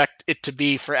would expect it to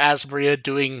be for Asmaria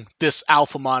doing this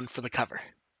Alphamon for the cover.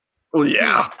 Oh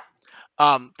yeah.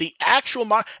 The actual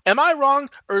am I wrong,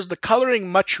 or is the coloring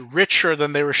much richer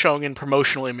than they were showing in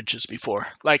promotional images before?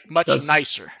 Like much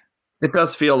nicer. It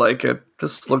does feel like it.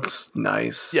 This looks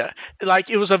nice. Yeah, like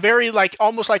it was a very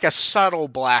almost like a subtle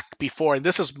black before, and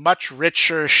this is much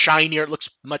richer, shinier. It looks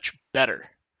much better.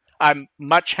 I'm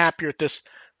much happier at this,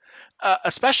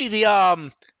 especially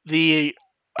the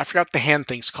I forgot the hand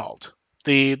thing's called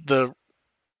the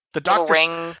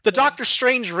Doctor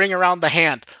Strange ring around the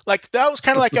hand. Like that was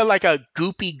kind of like a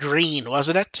goopy green,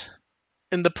 wasn't it?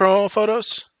 In the promo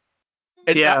photos.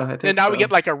 And yeah, and now we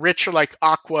get like a richer, like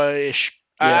aqua-ish.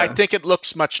 Yeah. I think it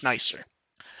looks much nicer.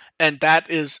 And that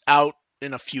is out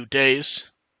in a few days.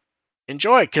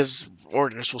 Enjoy, because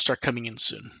orders will start coming in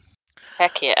soon.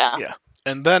 Heck yeah. Yeah.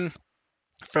 And then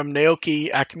from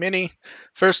Naoki Akamine,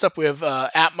 first up we have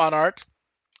Atmon art.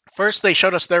 First, they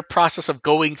showed us their process of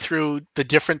going through the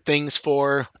different things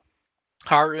for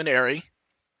Haru and Eri.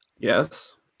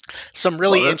 Yes. Some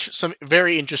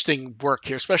very interesting work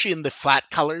here, especially in the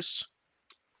flat colors.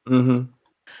 Mm-hmm.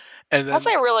 And then,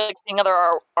 I really like seeing other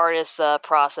artists'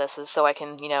 processes, so I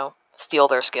can, steal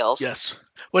their skills. Yes.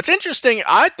 What's interesting,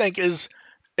 I think, is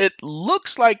it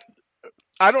looks like,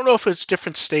 I don't know if it's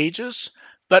different stages,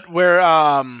 but where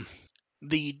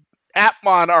the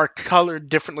Atmon are colored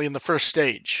differently in the first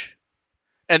stage.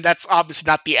 And that's obviously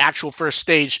not the actual first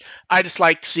stage. I just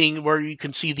like seeing where you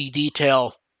can see the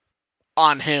detail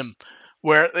on him,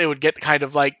 where they would get kind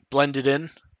of like blended in.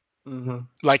 Mm-hmm.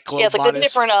 Like it's like a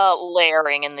different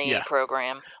layering in the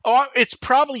program. Oh, it's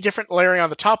probably different layering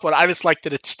on the top one. I just like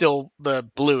that it's still the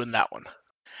blue in that one.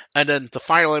 And then the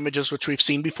final images, which we've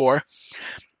seen before.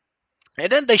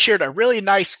 And then they shared a really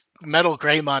nice Metal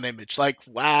Greymon image. Like,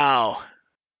 wow.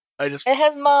 It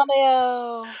has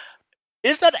Mamio.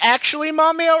 Is that actually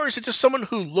Mamio, or is it just someone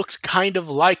who looks kind of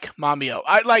like Mamio?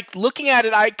 I like looking at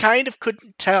it. I kind of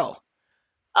couldn't tell.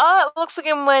 It looks like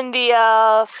him when the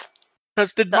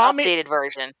updated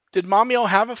version. Did Mamio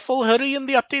have a full hoodie in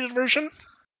the updated version?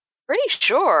 Pretty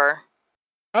sure.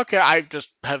 Okay, I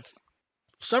just have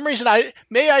for some reason I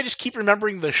just keep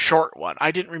remembering the short one.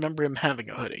 I didn't remember him having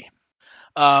a hoodie.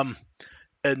 And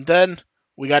then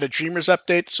we got a Dreamers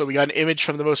update, so we got an image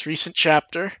from the most recent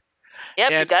chapter.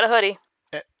 Yep, he's got a hoodie.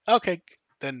 Okay,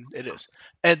 then it is.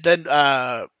 And then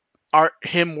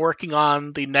him working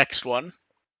on the next one.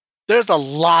 There's a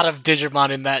lot of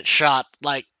Digimon in that shot.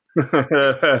 Like,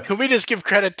 can we just give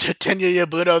credit to Tenya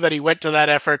Yabuno that he went to that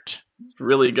effort? He's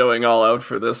really going all out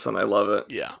for this, and I love it.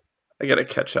 Yeah. I gotta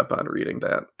catch up on reading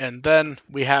that. And then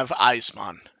we have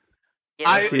Aizmon.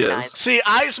 Yeah, he is. See,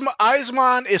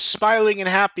 Aizmon is smiling and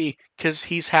happy because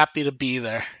he's happy to be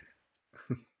there.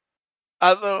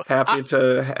 Although happy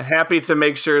to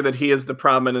make sure that he is the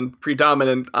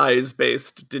predominant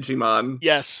eyes-based Digimon.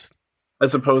 Yes.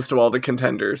 As opposed to all the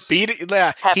contenders. He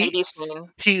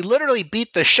literally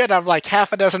beat the shit out of like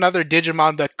half a dozen other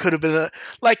Digimon that could have been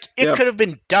could have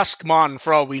been Duskmon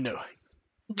for all we knew.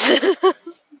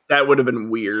 That would have been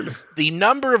weird. The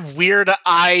number of weird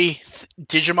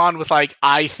Digimon with like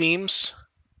eye themes,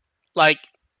 like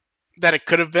that it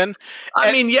could have been.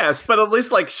 I mean, yes, but at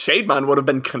least like Shademon would have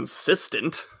been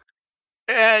consistent.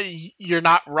 You're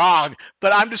not wrong,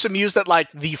 but I'm just amused that like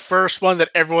the first one that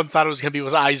everyone thought it was going to be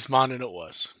was Aizmon, and it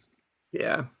was.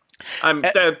 Yeah,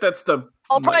 that's the.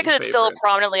 Well, probably because it's still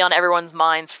prominently on everyone's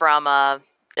minds from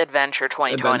Adventure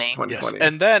 2020. Yes.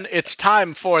 And then it's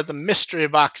time for the mystery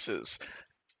boxes.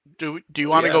 Do you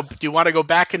want to go? Do you want to go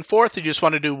back and forth, or do you just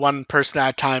want to do one person at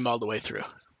a time all the way through?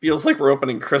 Feels like we're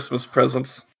opening Christmas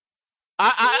presents.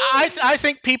 I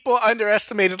think people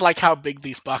underestimated like how big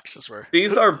these boxes were.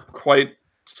 These are quite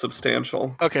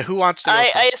substantial. Okay, who wants to go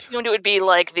first? I assumed it would be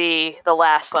like the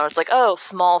last one. It's like, oh,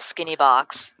 small, skinny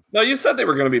box. No, you said they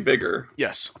were going to be bigger.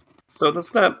 Yes. So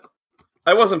that's not.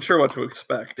 I wasn't sure what to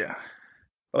expect. Yeah.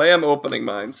 But I am opening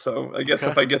mine, so I guess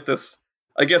if I get this.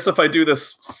 I guess if I do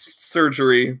this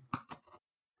surgery,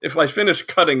 if I finish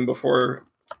cutting before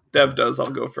Dev does, I'll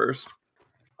go first.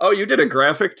 Oh, you did a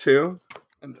graphic too?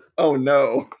 Oh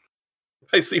no.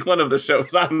 I see one of the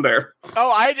shows on there.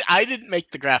 Oh, I didn't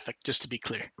make the graphic, just to be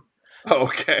clear. Oh,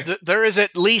 okay. There is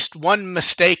at least one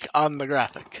mistake on the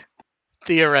graphic.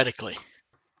 Theoretically.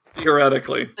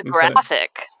 The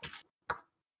graphic?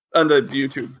 On the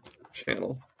YouTube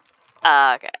channel.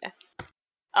 Okay.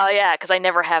 Oh, yeah, because I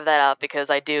never have that up because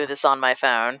I do this on my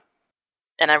phone.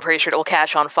 And I'm pretty sure it will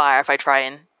catch on fire if I try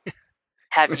and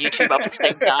have YouTube up at the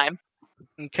same time.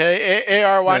 Okay,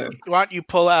 AR, why don't you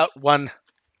pull out one,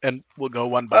 and we'll go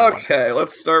one by one. Okay,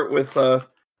 let's start with,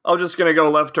 I'm just going to go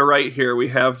left to right here. We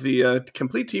have the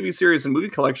complete TV series and movie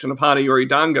collection of Hana Yori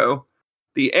Dango,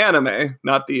 the anime,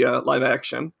 not the live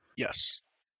action. Yes.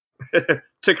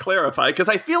 To clarify, because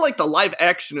I feel like the live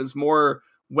action is more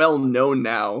well known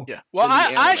now. Yeah. Well,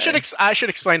 I should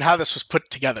explain how this was put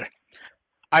together.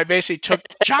 I basically took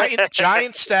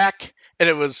giant stack, and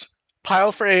it was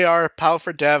pile for AR, pile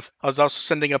for Dev. I was also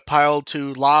sending a pile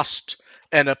to Lost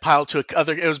and a pile to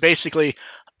other. It was basically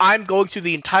I'm going through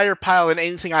the entire pile, and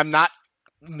anything I'm not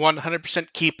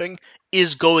 100% keeping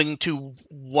is going to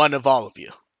one of all of you.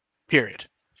 Period.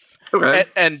 Okay.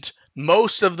 And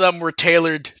most of them were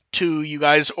tailored to you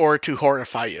guys or to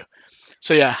horrify you.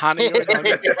 So yeah, Hana.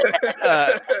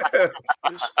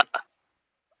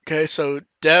 Okay, so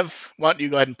Dev, why don't you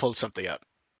go ahead and pull something up?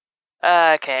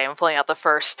 Okay, I'm pulling out the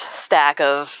first stack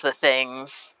of the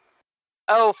things.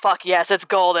 Oh, fuck yes, it's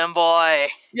Golden Boy.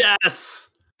 Yes!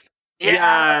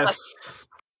 Yes!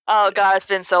 Oh god, it's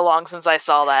been so long since I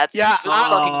saw that. Yeah,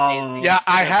 fucking amazing. Yeah,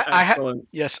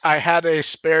 I had a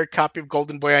spare copy of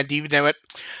Golden Boy on DVD. I went,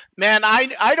 man,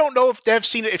 I don't know if Dev's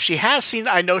seen it. If she has seen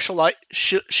it, I know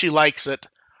she likes it.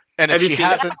 And if she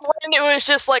hasn't, when it was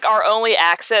just like our only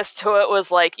access to it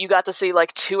was like you got to see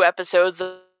like 2 episodes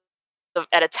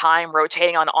at a time,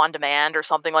 rotating on demand or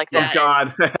something like that. Oh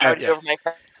god! I would go over my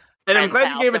and I'm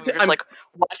glad you gave it to. Just like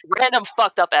watch random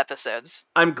fucked up episodes.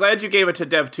 I'm glad you gave it to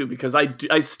Dev too because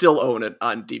I still own it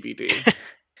on DVD.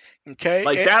 Okay,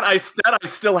 like that I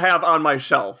still have on my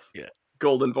shelf. Yeah,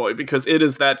 Golden Boy because it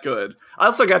is that good. I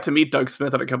also got to meet Doug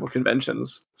Smith at a couple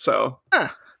conventions, so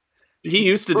he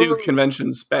used to do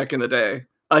conventions back in the day.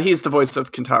 He's the voice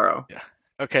of Kentaro. Yeah.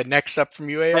 Okay, next up from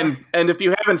you, AR. And if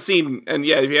you haven't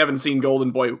seen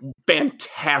Golden Boy,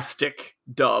 fantastic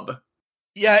dub.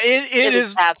 Yeah, it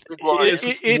is absolutely glorious.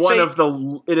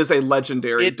 It is a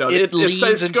legendary dub. It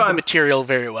leans into the material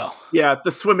very well. Yeah,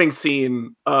 the swimming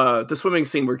scene where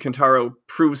Kentaro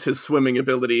proves his swimming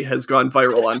ability has gone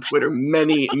viral on Twitter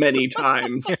many, many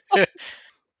times.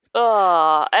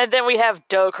 And then we have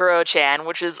Dokuro-chan,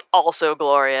 which is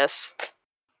glorious.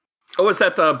 Oh, is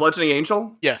that the Bludgeoning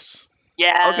Angel? Yes.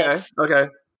 Yes. Okay.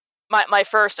 My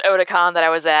first Otakon that I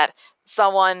was at,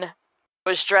 someone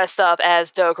was dressed up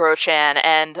as Dokuro-chan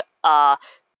and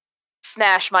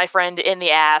smashed my friend in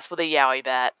the ass with a yaoi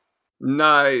bat.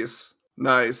 Nice.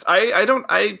 I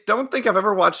don't think I've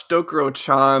ever watched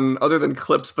Dokuro-chan other than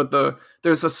clips, but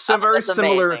there's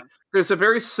a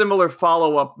very similar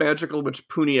follow-up Magical Witch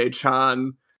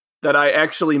Punie-chan that I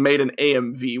actually made an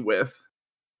AMV with,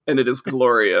 and it is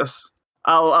glorious.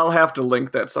 I'll have to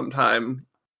link that sometime.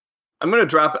 I'm gonna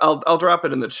drop. I'll drop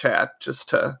it in the chat just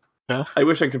to. Yeah. I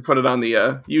wish I could put it on the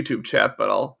YouTube chat, but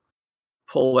I'll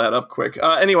pull that up quick.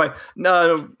 Anyway,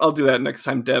 no, I'll do that next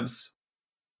time Devs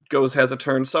has a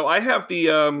turn. So I have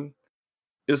the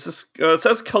is this it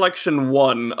says collection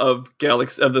 1 of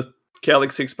the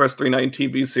Galaxy Express 39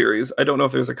 TV series. I don't know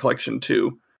if there's a collection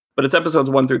 2, but it's episodes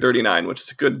 1 through 39, which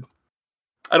is a good.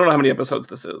 I don't know how many episodes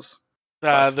this is.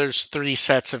 There's 3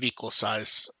 sets of equal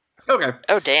size. Okay.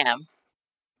 Oh damn.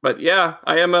 But yeah,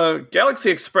 I am a Galaxy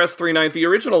Express 39. The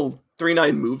original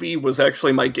 39 movie was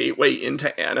actually my gateway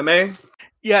into anime.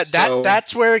 Yeah,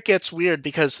 that's where it gets weird,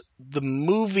 because the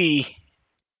movie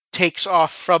takes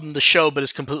off from the show but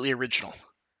is completely original.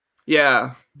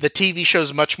 Yeah. The TV show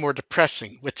is much more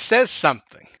depressing, which says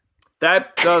something.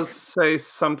 That does say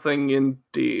something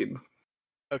indeed.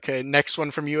 Okay, next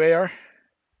one from you, AR.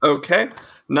 Okay.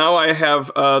 Now I have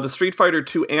the Street Fighter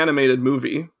 2 animated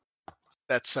movie.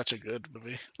 That's such a good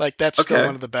movie. Like, that's still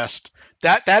one of the best.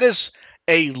 That is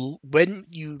when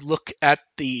you look at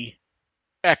the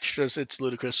extras, it's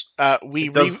ludicrous. We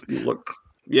remade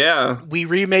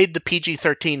the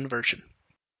PG-13 version.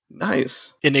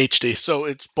 Nice. In HD, so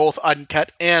it's both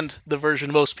uncut and the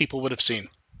version most people would have seen.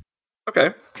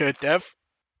 Okay. Good, Dev.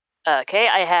 Okay,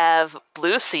 I have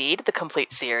Blue Seed, the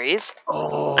complete series.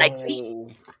 Oh. I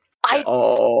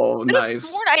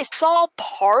nice. I saw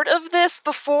part of this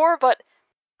before, but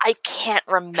I can't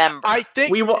remember. I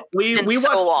think we watched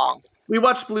so long. We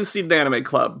watched Blue Seed in Anime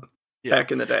Club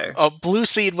back in the day. Blue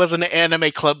Seed was an anime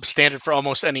club standard for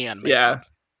almost any anime. Yeah.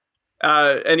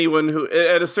 Anyone who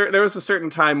there was a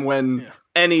certain time when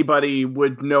anybody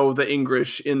would know the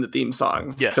English in the theme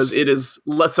song. Yes. Because it is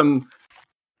some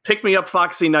Pick Me Up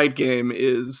Foxy Night Game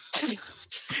is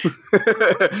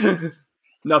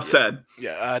enough said.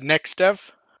 Yeah. Next,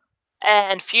 Dev.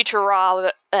 And Future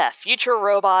Robot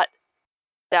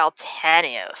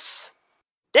Daltanios.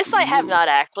 This I have not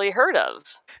actually heard of.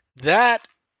 That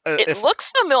it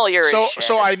looks familiar.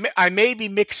 So I may be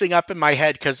mixing up in my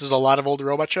head because there's a lot of older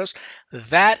robot shows.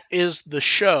 That is the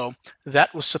show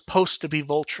that was supposed to be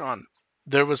Voltron.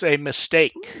 There was a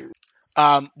mistake.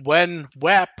 When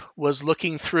WEP was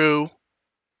looking through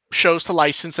shows to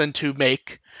license and to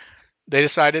make, they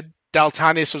decided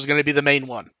Daltanius was going to be the main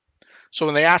one. So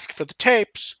when they asked for the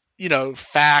tapes,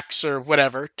 fax or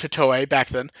whatever to Toei back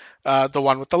then, the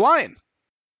one with the lion.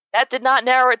 That did not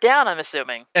narrow it down, I'm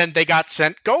assuming. And they got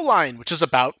sent Go Line, which is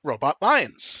about robot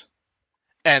lions.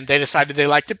 And they decided they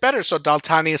liked it better, so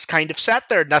Daltanius kind of sat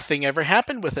there. Nothing ever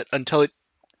happened with it until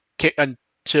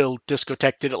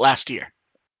Discotech did it last year.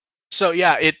 So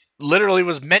yeah, it literally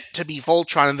was meant to be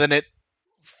Voltron, and then it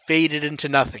faded into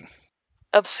nothing.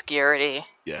 Obscurity.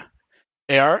 Yeah.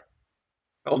 AR?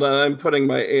 Hold on, I'm putting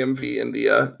my AMV in the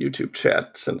YouTube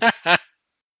chat, since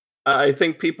I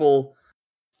think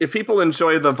if people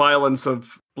enjoy the violence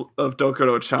of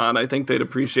Dokuro-chan, I think they'd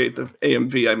appreciate the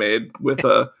AMV I made with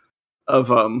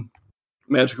of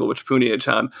Magical Witch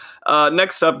Punia-chan.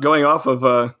 Next up, going off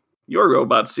of your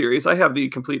robot series, I have the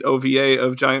complete OVA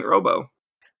of Giant Robo.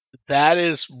 That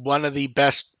is one of the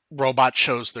best robot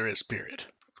shows there is, period.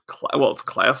 It's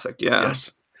classic, yeah.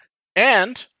 Yes.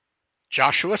 And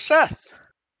Joshua Seth.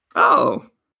 Oh.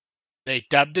 They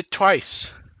dubbed it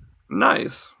twice.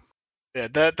 Nice. Yeah,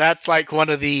 that's like one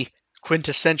of the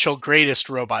quintessential greatest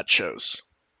robot shows.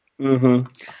 Mm-hmm.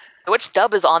 Which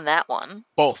dub is on that one?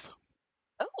 Both.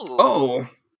 Oh.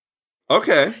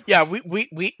 Okay. Yeah,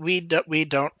 we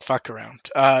don't fuck around.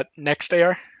 Next,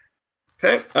 AR.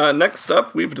 Okay. Next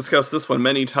up, we've discussed this one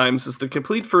many times, is the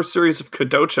complete first series of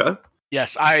Kodocha.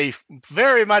 Yes, I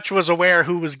very much was aware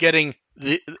who was getting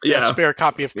the spare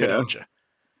copy of Kodocha. Yeah.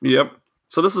 Yep.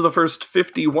 So this is the first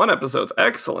 51 episodes.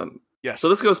 Excellent. Yes. So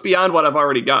this goes beyond what I've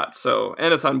already got.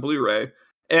 And it's on Blu-ray,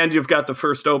 and you've got the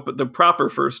proper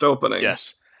first opening.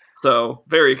 Yes. So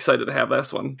very excited to have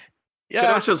this one. Yeah.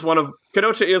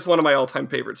 Kodocha is one of my all-time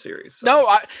favorite series. So.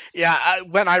 No,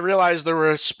 when I realized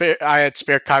I had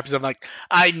spare copies, I'm like,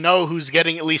 I know who's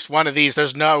getting at least one of these.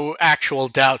 There's no actual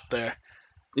doubt there.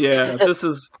 Yeah, this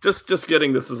is just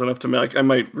getting this is enough to make. I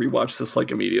might rewatch this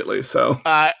immediately. So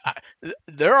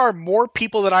there are more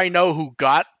people that I know who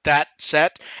got that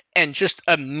set and just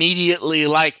immediately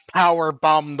power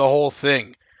bombed the whole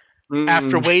thing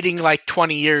after waiting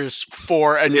 20 years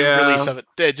for a new release of it.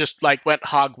 They just went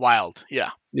hog wild. Yeah.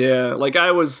 Yeah,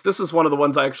 this is one of the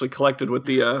ones I actually collected with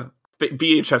the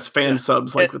VHS fan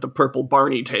subs, with the purple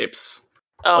Barney tapes.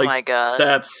 Oh my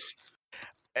god,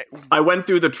 I went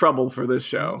through the trouble for this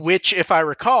show. Which, if I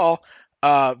recall,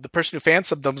 the person who fan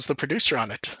subbed them was the producer on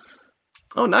it.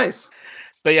 Oh, nice.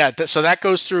 But yeah, so that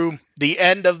goes through the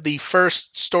end of the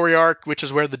first story arc, which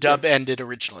is where the dub ended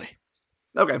originally.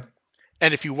 Okay.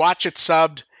 And if you watch it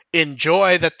subbed,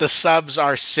 enjoy that the subs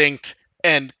are synced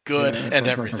and good and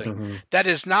everything. That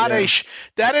is not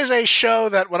that is a show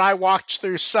that when I watched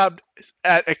through subbed,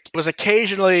 was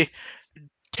occasionally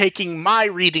taking my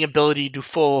reading ability to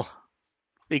full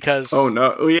because. Oh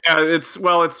no! Yeah,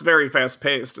 it's very fast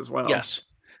paced as well. Yes.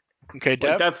 Okay,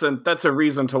 Dev. That's a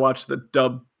reason to watch the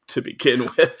dub to begin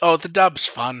with. Oh, the dub's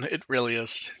fun. It really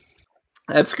is.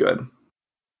 That's good.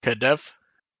 Okay, Dev.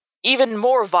 Even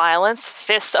more violence,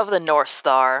 Fist of the North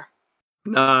Star.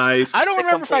 Nice. I don't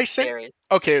remember if I said.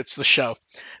 Okay, it's the show.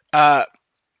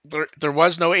 There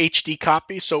was no HD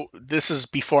copy, so this is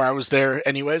before I was there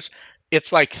anyways.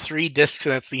 It's like 3 discs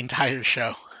and it's the entire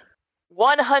show.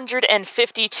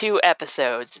 152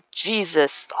 episodes.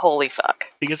 Jesus, holy fuck.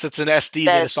 Because it's an SD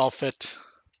that is all fit.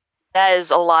 That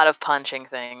is a lot of punching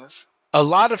things. A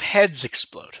lot of heads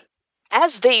explode.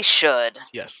 As they should.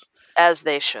 Yes. As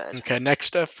they should. Okay, next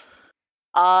stuff.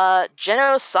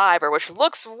 Geno Cyber, which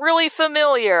looks really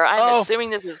familiar. I'm assuming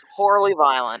this is horribly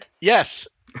violent. Yes.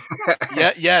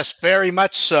 Yes, very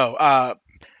much so.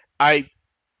 I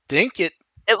think it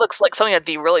looks like something that'd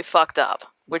be really fucked up,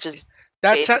 which is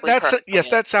that's yes,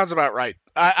 that sounds about right.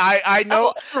 I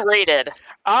know. Rated.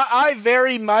 I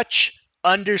very much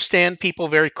understand people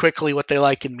very quickly what they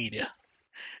like in media.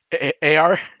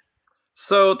 AR.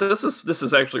 So this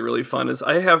is actually really fun. Is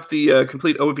I have the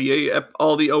complete OVA,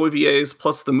 all the OVAs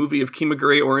plus the movie of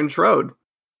Kimagure Orange Road.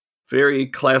 Very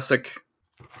classic,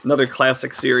 another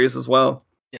classic series as well.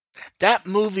 That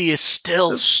movie is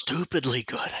still stupidly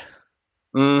good.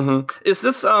 Mm-hmm. Is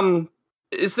this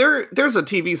there's a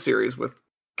TV series with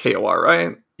KOR,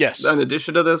 right? Yes. In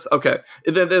addition to this, okay.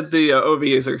 The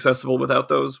OVAs are accessible without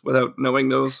knowing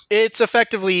those. It's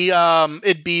effectively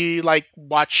it'd be like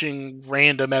watching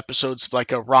random episodes of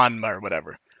like a Ranma or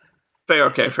whatever. Fair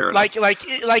enough. Like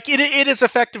it is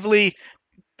effectively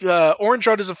Orange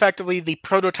Road is effectively the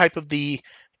prototype of the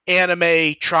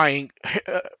anime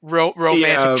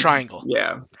romantic triangle.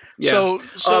 Yeah. So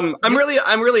I'm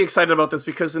really excited about this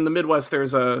because in the Midwest there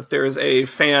is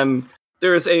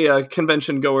a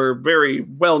convention goer, very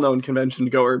well-known convention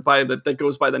goer that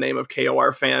goes by the name of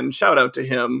KOR Fan. Shout out to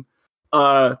him.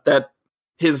 That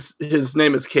his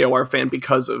name is KOR Fan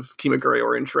because of Kimagure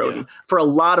Orange Road. And for a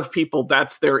lot of people,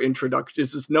 that's their introduction.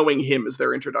 Just knowing him is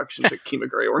their introduction to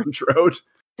Kimagure Orange Road.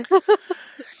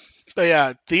 But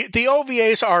yeah, the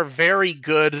OVAs are very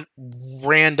good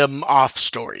random off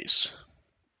stories.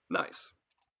 Nice.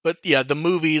 But yeah, the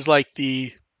movie is like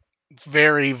the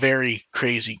very, very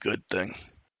crazy good thing.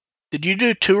 Did you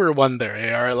do 2 or 1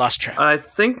 there, AR? I lost track. I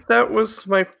think that was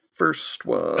my first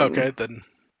one. Okay, then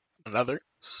another.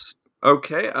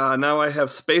 Okay, now I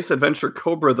have Space Adventure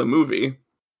Cobra the movie.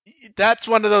 That's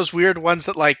one of those weird ones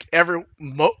that like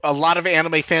a lot of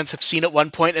anime fans have seen at one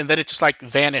point and then it just like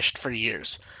vanished for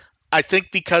years. I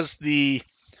think because the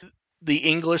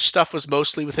English stuff was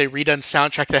mostly with a redone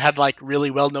soundtrack that had like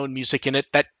really well-known music in it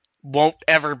that won't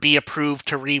ever be approved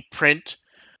to reprint.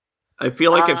 I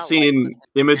feel like I've seen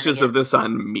images of this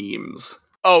on memes.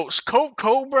 Oh,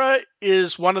 Cobra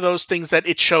is one of those things that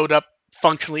it showed up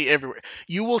functionally everywhere.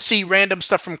 You will see random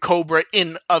stuff from Cobra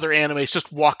in other animes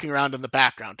just walking around in the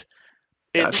background.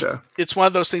 Gotcha. It's one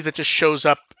of those things that just shows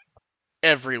up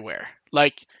everywhere.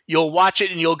 Like, you'll watch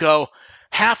it and you'll go,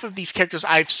 half of these characters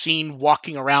I've seen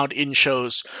walking around in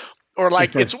shows. Or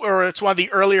like it's one of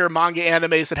the earlier manga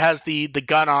animes that has the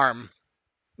gun arm.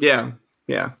 Yeah.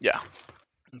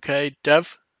 Okay,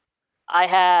 Dev? I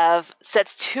have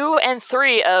sets 2 and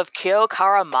 3 of Kyo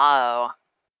Karamao.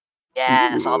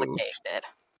 Yes, all the cake.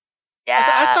 Yeah.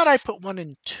 I thought I put 1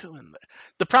 and 2 in there.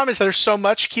 The problem is there's so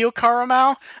much Kyo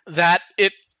Karamao that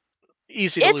it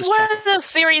easy to lose track. It's one of those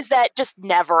series that just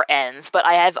never ends, but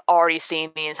I have already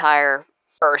seen the entire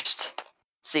first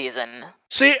season.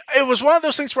 See, it was one of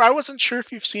those things where I wasn't sure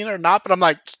if you've seen it or not, but I'm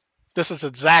like, this is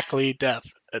exactly Death.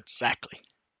 Exactly.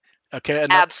 Okay.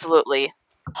 Absolutely.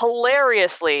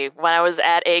 Hilariously, when I was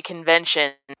at a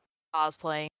convention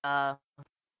cosplaying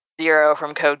Zero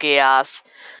from Code Geass,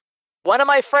 one of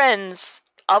my friends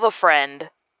of a friend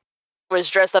was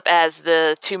dressed up as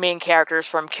the 2 main characters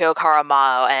from Kyo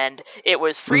Karamao, and it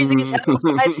was freezing as hell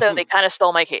outside, so they kind of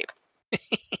stole my cape.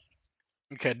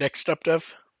 Okay, next up,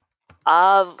 Dev.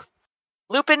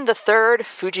 Lupin the Third,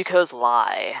 Fujiko's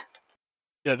Lie.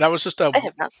 Yeah, that was just I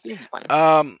have not seen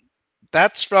one.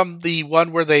 That's from the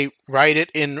one where they write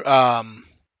it in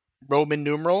Roman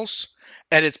numerals,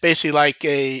 and it's basically like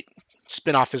a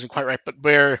spin-off isn't quite right, but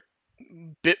where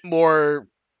a bit more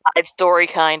side story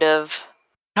kind of.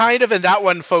 Kind of, and that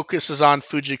one focuses on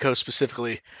Fujiko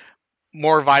specifically.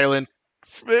 More violent,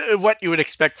 what you would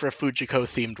expect for a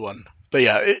Fujiko-themed one. But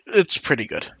yeah, it's pretty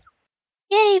good.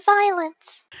 Yay,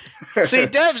 violence! See,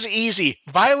 Dev's easy.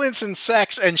 Violence and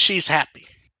sex, and she's happy.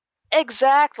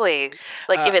 Exactly.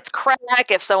 Like, if it's crack,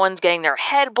 if someone's getting their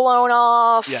head blown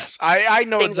off. Yes, I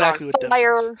know exactly what Dev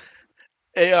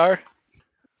means. AR?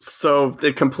 So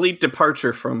the complete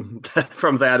departure from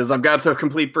that is I've got the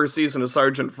complete first season of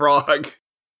Sergeant Frog.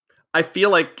 I feel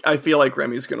like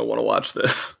Remy's going to want to watch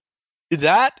this.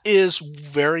 That is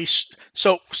very...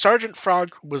 So, Sergeant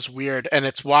Frog was weird, and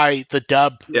it's why the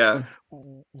dub... Yeah.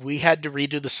 We had to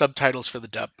redo the subtitles for the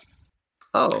dub.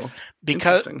 Oh,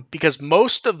 because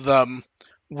most of them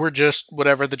were just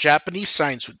whatever the Japanese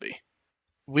signs would be.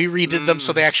 We redid them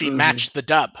so they actually matched the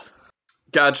dub.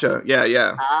 Gotcha.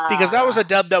 Yeah. Because that was a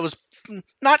dub that was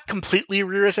not completely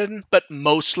rewritten, but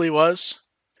mostly was.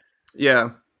 Yeah.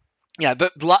 Yeah,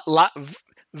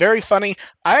 very funny.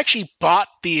 I actually bought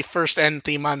the first end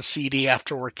theme on CD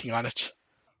after working on it.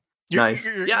 Nice.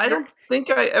 I don't think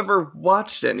I ever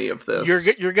watched any of this.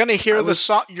 You're gonna hear the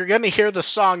song. You're gonna hear the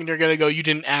song, and you're gonna go, "You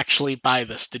didn't actually buy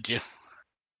this, did you?"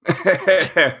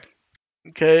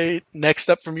 Okay. Next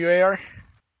up from UAR.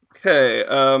 Okay.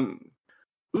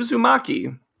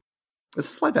 Uzumaki. Is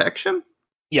this live action?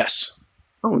 Yes.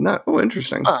 Oh,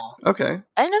 interesting. Oh. Okay.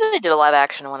 I didn't know they did a live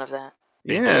action one of that.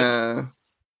 Yeah.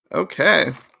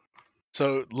 Okay.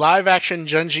 So live action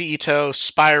Junji Ito,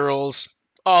 Spirals,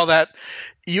 all that.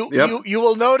 You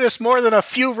will notice more than a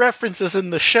few references in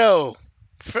the show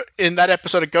in that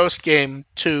episode of Ghost Game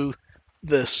to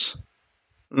this.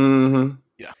 Mm-hmm.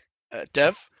 Yeah.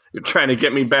 Dev? You're trying to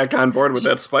get me back on board with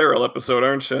that Spiral episode,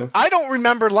 aren't you? I don't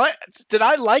remember. Did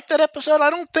I like that episode?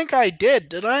 I don't think I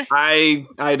did I?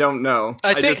 I don't know.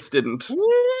 I just didn't.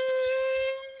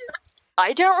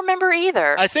 I don't remember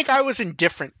either. I think I was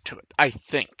indifferent to it. I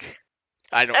think.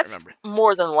 I don't remember.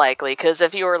 More than likely, because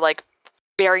if you were like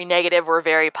very negative or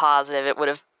very positive, it would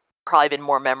have probably been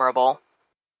more memorable.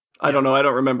 I don't know. I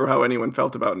don't remember how anyone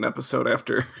felt about an episode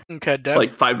after. Okay, Dev.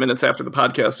 Like 5 minutes after the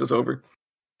podcast is over.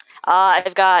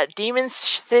 I've got Demon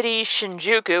City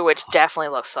Shinjuku, which definitely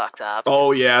looks fucked up.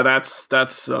 Oh yeah, that's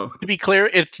so. To be clear,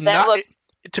 it's not.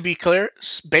 To be clear,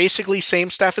 basically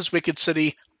same stuff as Wicked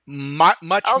City. I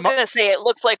was gonna say it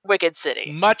looks like Wicked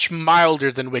City. Much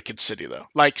milder than Wicked City, though.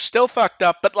 Like still fucked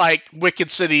up, but like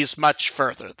Wicked City's much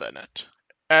further than it.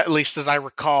 At least as I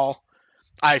recall.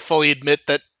 I fully admit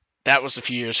that was a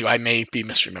few years ago. I may be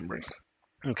misremembering.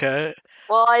 Okay.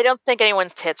 Well, I don't think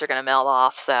anyone's tits are going to melt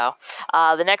off, so.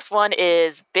 The next one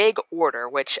is Big Order,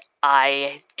 which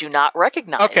I do not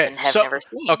recognize and have never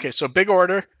seen. Okay, so Big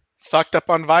Order, fucked up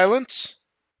on violence,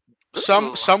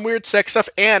 some weird sex stuff,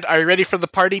 and are you ready for the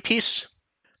party piece?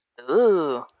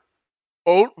 Ooh.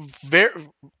 Oh,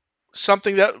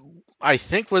 something that I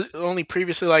think was only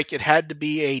previously, like, it had to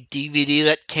be a DVD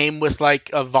that came with, like,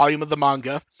 a volume of the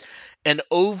manga, an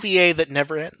OVA that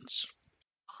never ends.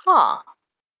 Huh.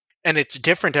 And it's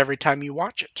different every time you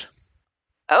watch it.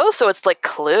 Oh, so it's like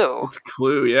Clue. It's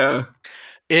Clue, yeah.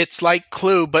 It's like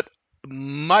Clue, but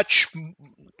much...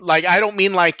 Like, I don't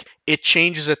mean like it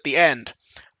changes at the end.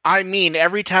 I mean,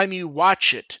 every time you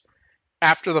watch it,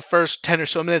 after the first 10 or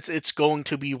so minutes, it's going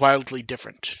to be wildly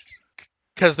different.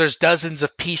 Because there's dozens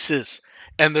of pieces,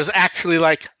 and there's actually,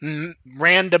 like,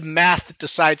 random math that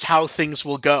decides how things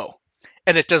will go.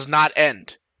 And it does not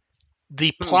end.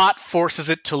 The plot forces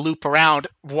it to loop around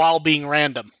while being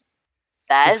random.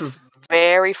 That is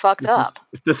very fucked up.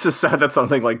 This is sad. That's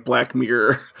something like Black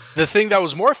Mirror. The thing that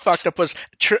was more fucked up was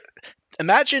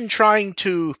imagine trying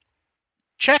to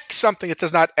check something that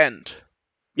does not end.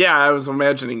 Yeah, I was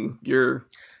imagining the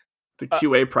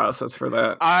QA process for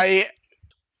that.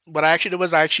 What I actually did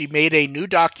was I actually made a new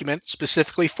document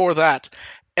specifically for that.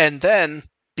 And then,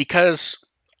 because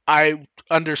I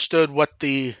understood what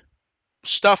the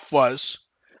stuff was,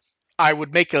 I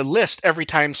would make a list every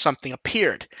time something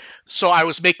appeared. So I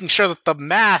was making sure that the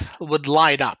math would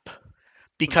line up.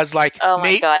 Because, like... Oh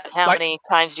my god, how many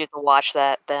times do you have to watch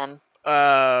that, then?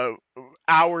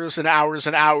 Hours and hours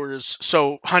and hours,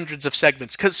 so hundreds of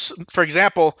segments. Because, for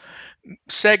example,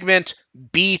 segment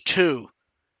B2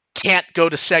 can't go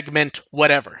to segment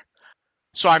whatever.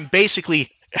 So I'm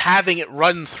basically having it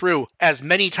run through as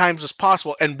many times as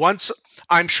possible, and once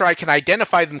I'm sure I can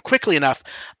identify them quickly enough,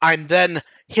 I'm then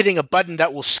hitting a button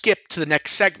that will skip to the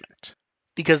next segment,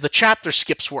 because the chapter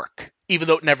skips work, even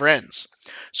though it never ends.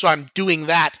 So I'm doing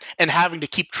that and having to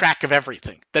keep track of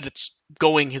everything, that it's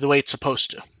going the way it's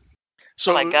supposed to.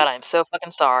 So, oh my god, I'm so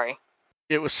fucking sorry.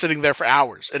 It was sitting there for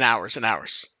hours and hours and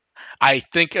hours. I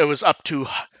think it was up to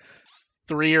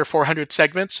 300 or 400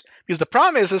 segments. Because the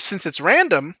problem is since it's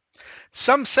random,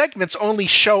 some segments only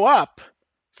show up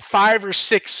 5 or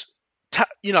 6,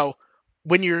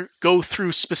 when you go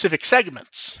through specific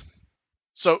segments.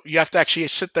 So you have to actually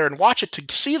sit there and watch it to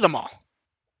see them all.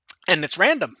 And it's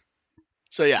random.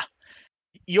 So yeah,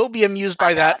 you'll be amused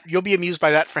by that. You'll be amused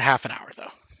by that for half an hour,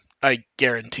 though. I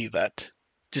guarantee that.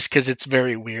 Just because it's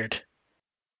very weird.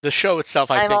 The show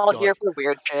itself, I'm all here for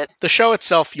weird shit. The show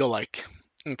itself, you'll like.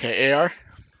 Okay, AR?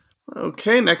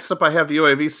 Okay, next up I have the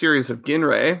OAV series of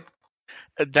Ginrei.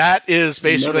 That is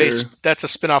basically, that's a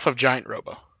spin-off of Giant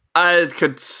Robo. I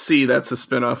could see that's a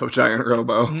spin-off of Giant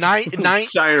Robo.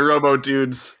 Giant Robo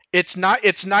dudes. It's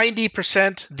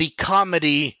 90% the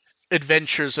comedy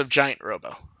adventures of Giant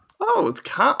Robo. Oh,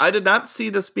 I did not see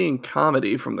this being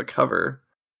comedy from the cover.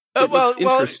 It looks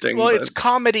interesting. Well, it's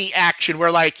comedy action where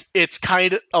it's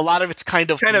a lot of it's kind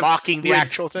of mocking the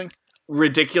actual thing.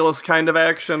 Ridiculous kind of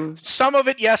action. Some of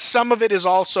it, yes. Some of it is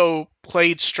also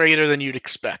played straighter than you'd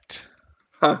expect.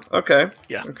 Huh. Okay.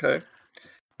 Yeah. Okay.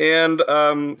 And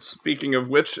speaking of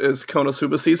which, is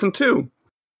Konosuba Season 2.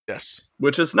 Yes.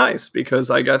 Which is nice, because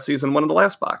I got Season 1 in the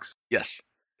last box. Yes.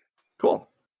 Cool.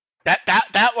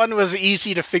 That one was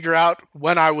easy to figure out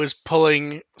when I was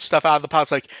pulling stuff out of the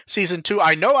pots. Like, Season 2,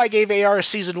 I know I gave AR a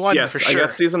Season 1 for sure. Yes, I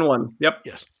got Season 1. Yep.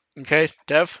 Yes. Okay,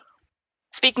 Dev?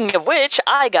 Speaking of which,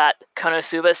 I got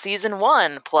Konosuba Season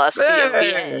 1 plus the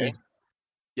OVA.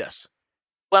 Yes.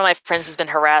 One of my friends has been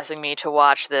harassing me to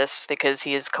watch this because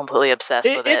he is completely obsessed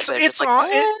with it.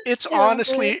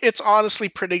 It's honestly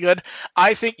pretty good.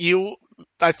 I think the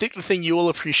thing you will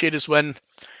appreciate is when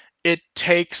it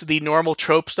takes the normal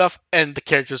trope stuff and the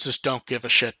characters just don't give a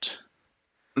shit.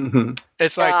 Mm-hmm.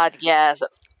 It's like, God, yes,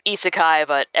 isekai,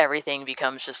 but everything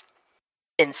becomes just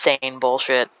insane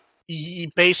bullshit.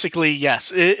 Basically,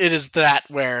 yes, it is that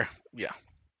where, yeah.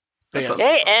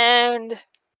 Okay, and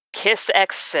Kiss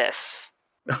X Sis.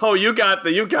 Oh, you got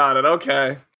it.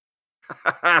 Okay.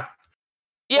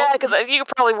 Yeah, because you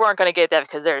probably weren't going to get that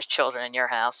because there's children in your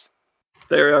house.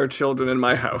 There are children in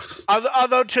my house.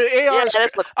 Although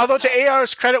to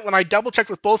AR's credit, when I double checked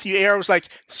with both of you, AR was like,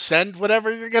 "Send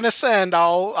whatever you're gonna send.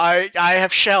 I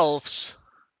have shelves."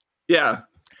 Yeah,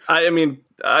 I mean,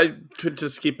 I could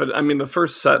just keep it. I mean, the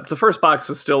first box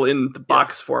is still in the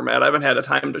box format. I haven't had a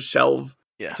time to shelve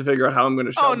to figure out how I'm going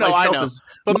to shelve. Oh no, I know.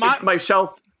 But my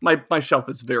shelf. My shelf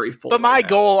is very full. But my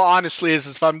goal, honestly, is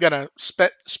if I'm gonna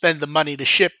spend the money to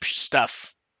ship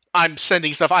stuff, I'm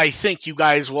sending stuff I think you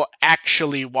guys will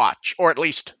actually watch, or at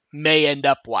least may end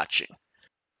up watching.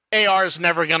 AR's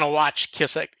never gonna watch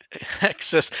Kiss X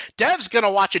Sis. Dev's gonna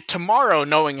watch it tomorrow,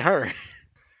 knowing her.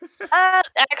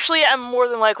 Actually, I'm more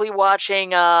than likely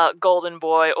watching Golden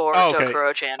Boy or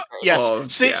Tokoro-chan.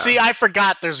 Yes. See, I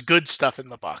forgot there's good stuff in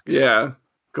the box. Yeah,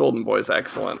 Golden Boy's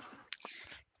excellent.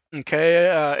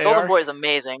 Okay, Golden Boy is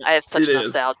amazing. I have such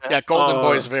nostalgia. Yeah, Golden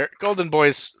Boy's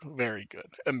very good.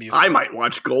 Amusing. I might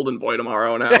watch Golden Boy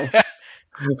tomorrow now.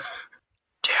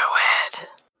 Do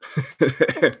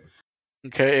it.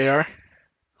 Okay, AR.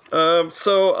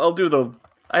 So I'll do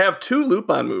I have 2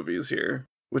 Lupin movies here,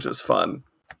 which is fun.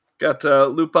 Got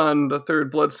Lupin the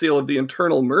Third Blood Seal of the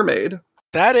Eternal Mermaid.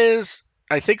 That is,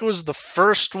 I think it was the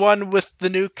first one with the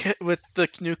new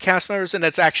cast members, and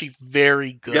it's actually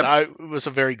very good. Yep. It was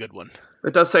a very good one.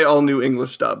 It does say all new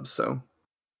English dubs, so.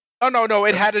 Oh no!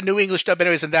 It had a new English dub,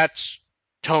 anyways, and that's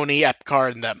Tony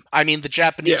Epcar and them. I mean, the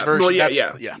Japanese version.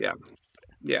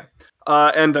 Yeah.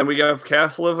 And then we have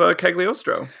Castle of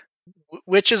Cagliostro,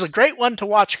 which is a great one to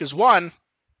watch because one,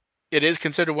 it is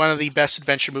considered one of the best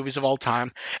adventure movies of all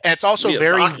time, and it's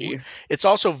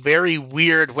also very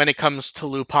weird when it comes to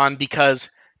Lupin because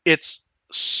it's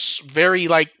very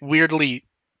weirdly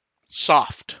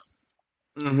soft.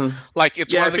 Mm-hmm.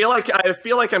 It's I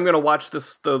feel like I'm gonna watch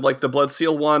the Blood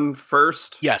Seal one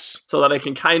first. Yes, so that I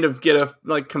can kind of get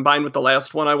combine with the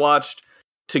last one I watched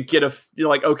to get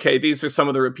okay, these are some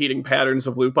of the repeating patterns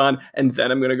of Lupin, and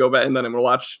then I'm gonna go back and then I'm gonna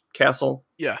watch Castle.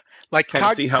 Yeah,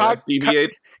 see how it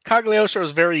deviates. Cagliostro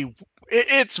is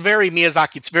it's very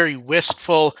Miyazaki. It's very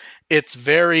wistful. It's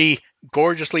very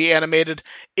gorgeously animated.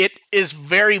 It is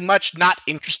very much not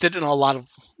interested in a lot of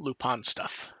Lupin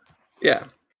stuff. Yeah.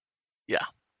 Yeah.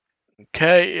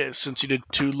 Okay, since you did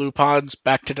 2 Lupins,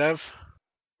 back to Dev.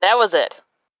 That was it.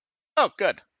 Oh,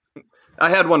 good. I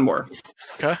had one more.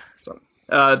 Okay. So,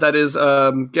 that is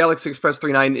Galaxy Express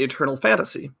 39 Eternal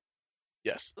Fantasy.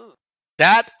 Yes.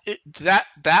 That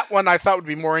one I thought would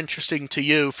be more interesting to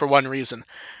you for one reason.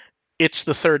 It's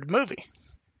the 3rd movie.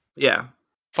 Yeah.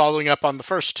 Following up on the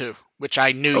first 2, which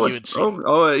I knew you had seen.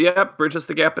 Yeah, bridges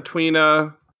the gap between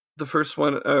the first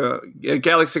one,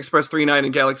 Galaxy Express 39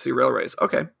 and Galaxy Railways.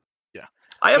 Okay. Yeah.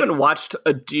 I haven't watched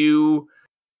a Dew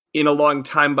in a long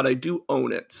time, but I do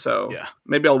own it, so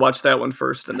maybe I'll watch that one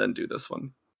first and then do this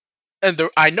one. And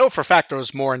I know for a fact there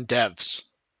was more in devs,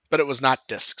 but it was not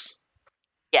discs.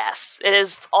 Yes, it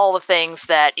is all the things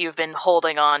that you've been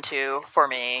holding on to for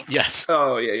me. Yes.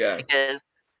 Oh, yeah. Because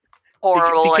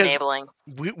horrible enabling.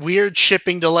 Weird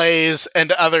shipping delays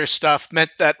and other stuff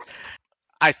meant that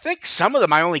I think some of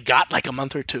them I only got like a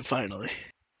month or two finally.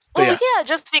 Well, yeah,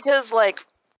 just because, like,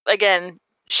 again,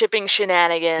 shipping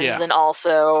shenanigans, and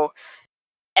also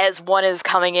as one is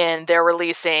coming in, they're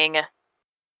releasing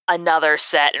another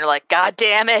set, and you're like, God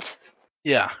damn it!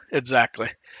 Yeah, exactly.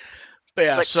 But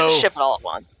yeah, like, so ship it all at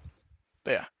once.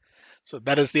 But yeah, so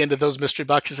that is the end of those mystery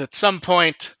boxes. At some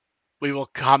point, we will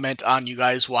comment on you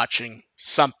guys watching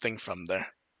something from there.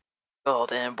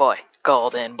 Golden boy,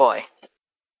 golden boy.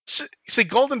 See,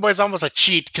 Golden Boy is almost a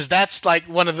cheat because that's like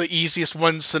one of the easiest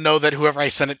ones to know that whoever I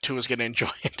send it to is going to enjoy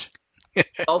it.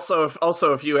 Also,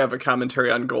 if you have a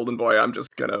commentary on Golden Boy, I'm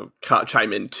just gonna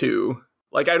chime in too.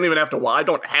 Like, I don't even have to. I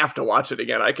don't have to watch it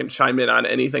again. I can chime in on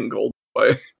anything Golden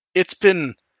Boy. It's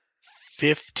been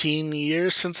 15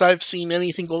 years since I've seen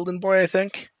anything Golden Boy, I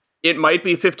think. It might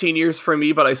be 15 years for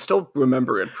me, but I still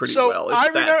remember it pretty well.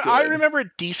 I remember it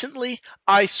decently.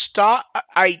 I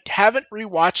haven't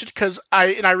rewatched it because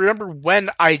I remember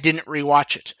when I didn't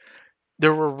rewatch it.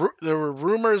 There were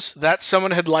rumors that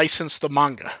someone had licensed the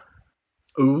manga.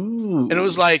 Ooh. And it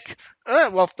was like,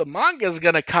 well, if the manga is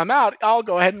going to come out, I'll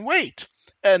go ahead and wait.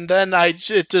 And then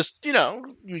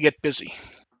you get busy.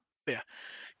 Yeah.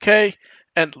 Okay.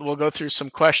 And we'll go through some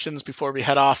questions before we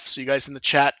head off, so you guys in the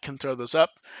chat can throw those up.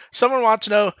 Someone wants to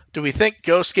know, do we think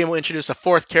Ghost Game will introduce a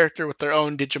fourth character with their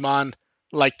own Digimon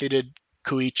like they did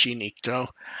Koichi Nikto?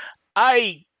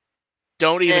 I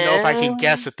don't even know if I can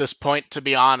guess at this point, to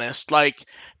be honest. Like,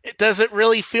 does it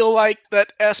really feel like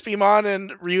that Espimon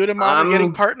and Ryutamon are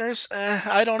getting partners?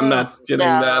 I don't know. I'm not getting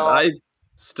that. I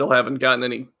still haven't gotten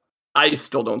any. I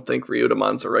still don't think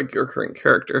Ryutamon's a recurring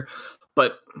character,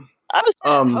 but I was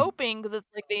hoping that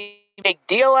they make a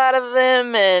deal out of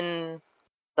them and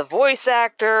the voice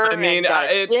actor. I mean,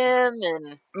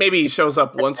 and maybe he shows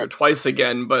up once or twice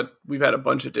again, but we've had a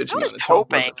bunch of Digimon that show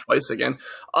up once or twice again.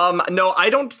 No, I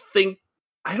don't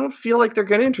feel like they're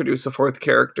going to introduce a fourth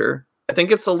character. I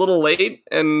think it's a little late,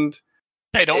 and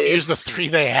they don't use the three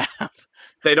they have.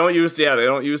 They don't use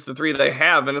the three they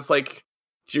have, and it's like,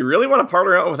 do you really want to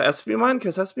partner out with Espimon?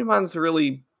 Because Espimon's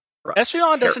really.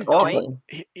 Espimon doesn't awful.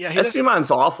 Espimon's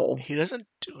awful. He doesn't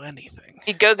do anything.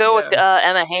 He'd go with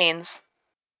Emma Haynes.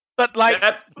 But like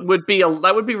that would be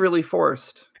really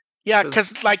forced. Yeah,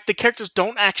 because like the characters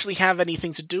don't actually have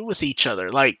anything to do with each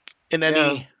other. Like in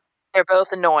any, they're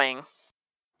both annoying.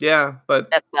 Yeah,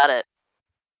 but that's about it.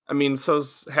 I mean,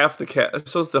 so's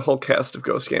the whole cast of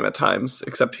Ghost Game at times,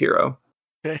 except Hero.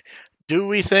 Okay. Do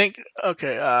we think?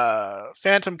 Okay.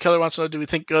 Phantom Killer wants to know: do we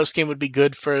think Ghost Game would be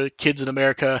good for kids in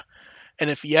America? And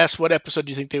if yes, what episode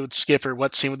do you think they would skip, or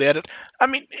what scene would they edit? I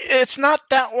mean, it's not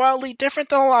that wildly different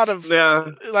than a lot of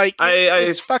like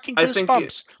it's fucking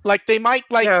Goosebumps. Like they might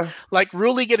like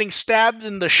Ruli getting stabbed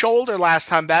in the shoulder last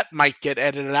time, that might get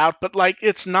edited out, but like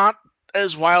it's not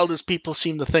as wild as people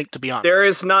seem to think, to be honest. There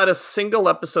is not a single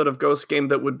episode of Ghost Game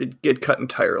that would get cut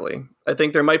entirely. I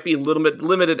think there might be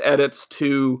limited edits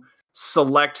to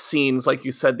select scenes, like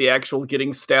you said, the actual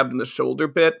getting stabbed in the shoulder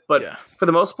bit, but for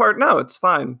the most part, no, it's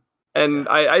fine. And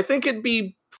I think it'd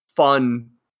be fun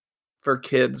for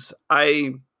kids.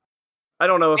 I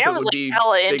don't know if it would be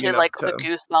hella into like the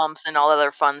Goosebumps and all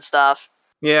other fun stuff.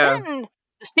 Yeah. And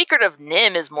The Secret of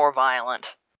Nim is more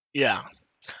violent. Yeah.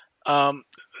 And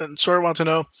Sora wants to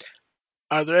know,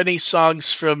 are there any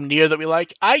songs from Nier that we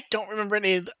like? I don't remember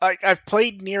any. I've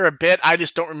played Nier a bit. I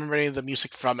just don't remember any of the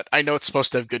music from it. I know it's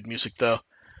supposed to have good music, though.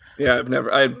 Yeah,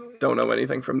 I don't know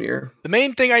anything from Nier. The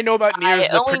main thing I know about Nier is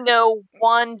I only know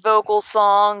one vocal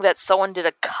song that someone did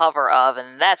a cover of,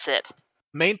 and that's it.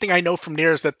 Main thing I know from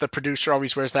Nier is that the producer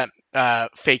always wears that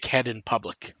fake head in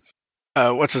public.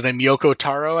 What's his name? Yoko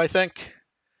Taro, I think.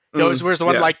 He always wears the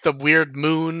one like the weird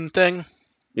moon thing.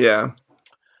 Yeah.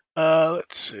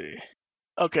 Let's see.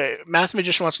 Okay, Math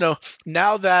Magician wants to know,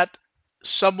 now that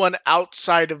someone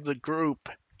outside of the group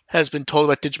has been told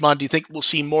about Digimon, do you think we'll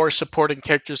see more supporting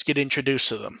characters get introduced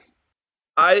to them?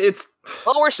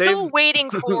 We're still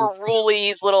waiting for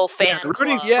Ruli's little fan club.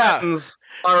 Rudy's friends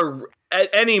are at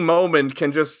any moment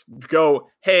can just go,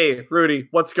 "Hey, Rudy,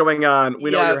 what's going on?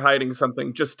 We know you're hiding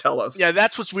something. Just tell us." Yeah,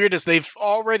 that's what's weird is they've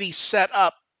already set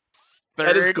up.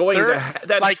 That's going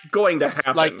to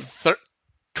happen. Like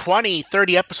 20,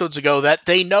 30 episodes ago that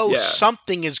they know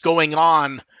something is going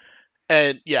on,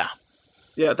 and Yeah,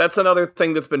 Yeah, that's another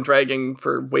thing that's been dragging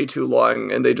for way too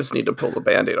long, and they just need to pull the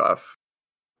Band-Aid off.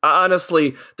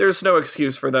 Honestly, there's no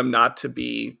excuse for them not to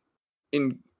become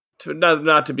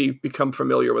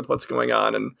familiar with what's going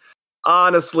on, and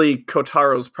honestly,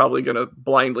 Kotaro's probably going to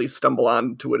blindly stumble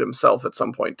onto it himself at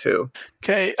some point too.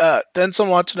 Okay, then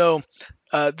someone wants to know,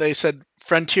 they said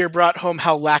Frontier brought home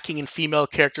how lacking in female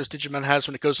characters Digimon has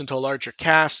when it goes into a larger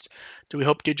cast. Do we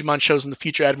hope Digimon shows in the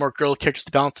future add more girl characters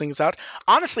to balance things out?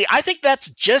 Honestly, I think that's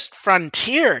just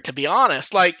Frontier, to be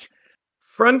honest. Like,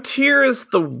 Frontier is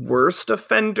the worst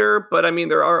offender, but I mean,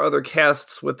 there are other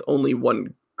casts with only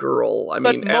one girl. I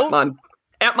mean, Atmon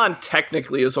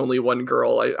technically is only one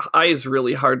girl. I is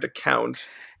really hard to count.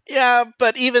 Yeah,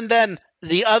 but even then,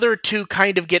 the other two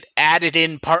kind of get added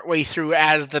in partway through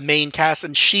as the main cast,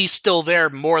 and she's still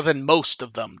there more than most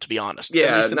of them, to be honest.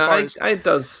 Yeah, I's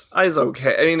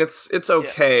okay. I mean, it's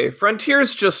okay. Yeah.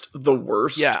 Frontier's just the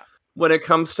worst. Yeah. When it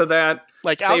comes to that,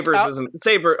 like Sabers isn't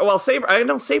Saber. Well, Saber. I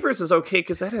know Sabers is okay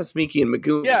because that has Miki and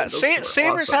Megumi. Yeah,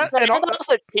 Sabers awesome. has and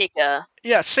also Chica.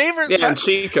 Yeah, Sabers. Yeah, and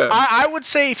Chica. I would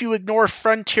say if you ignore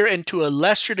Frontier and to a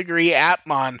lesser degree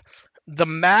Atmon, the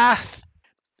math.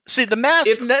 See, the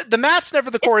math's never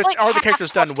the core. It's are the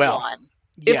characters done well?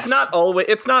 Yes.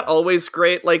 It's not always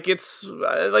great. Like it's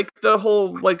like the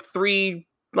whole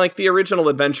the original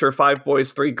Adventure 5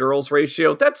 boys 3 girls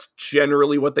ratio. That's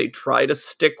generally what they try to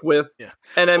stick with. Yeah.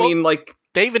 And I mean, like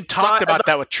they even talked about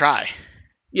that with Tri.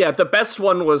 Yeah, the best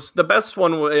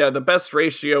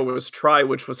ratio was Tri,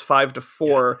 which was 5-4.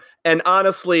 Yeah. And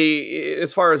honestly,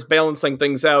 as far as balancing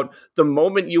things out, the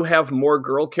moment you have more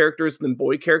girl characters than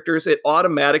boy characters, it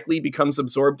automatically becomes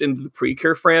absorbed into the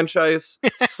Precure franchise.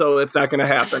 So it's not going to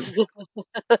happen.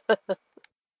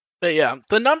 But yeah,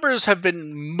 the numbers have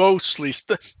been mostly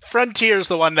Frontier's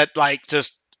the one that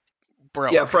just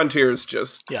broke. Yeah, Frontier's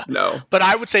just no. But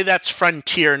I would say that's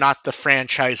Frontier, not the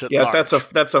franchise at large. Yeah,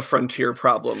 that's a Frontier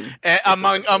problem.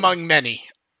 Among many.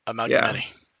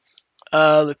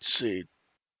 Let's see.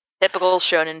 Typical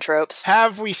shonen tropes.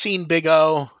 Have we seen Big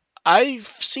O? I've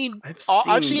seen all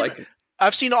of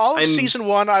season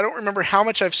 1. I don't remember how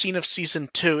much I've seen of season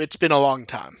 2. It's been a long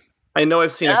time. I know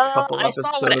I've seen a couple episodes.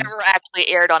 I saw whatever actually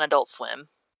aired on Adult Swim.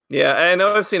 Yeah, I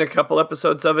know I've seen a couple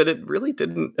episodes of it. It really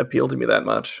didn't appeal to me that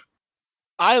much.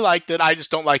 I liked it. I just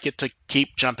don't like it to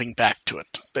keep jumping back to it.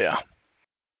 But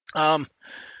yeah.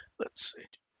 Let's see.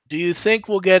 Do you think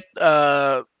we'll get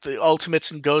the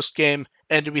Ultimates and Ghost game?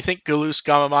 And do we think Galus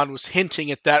Gamamon was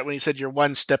hinting at that when he said you're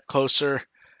one step closer?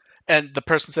 And the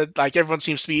person said, everyone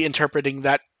seems to be interpreting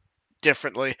that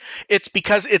differently. It's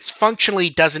because it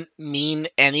functionally doesn't mean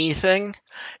anything.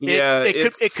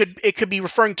 It could be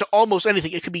referring to almost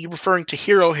anything. It could be referring to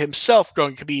Hiro himself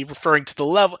growing. It could be referring to the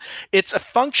level. It's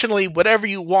functionally whatever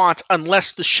you want,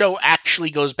 unless the show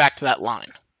actually goes back to that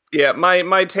line. Yeah,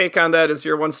 my take on that is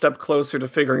you're one step closer to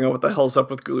figuring out what the hell's up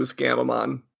with Galus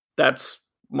Gamamon. That's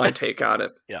my take on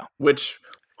it. Yeah. Which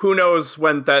who knows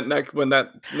when that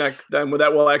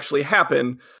will actually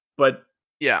happen, but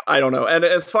yeah, I don't know. And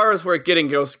as far as we're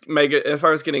getting as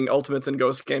far as getting Ultimates and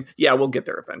Ghost game, yeah, we'll get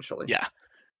there eventually. Yeah.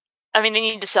 I mean, they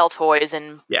need to sell toys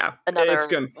and another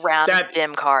round of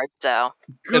dim cards, so.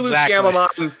 Galus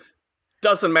Gamamon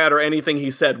doesn't matter anything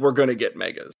he said, we're going to get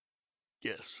megas.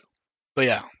 Yes. But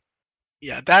yeah.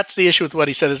 Yeah, that's the issue with what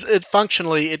he said is it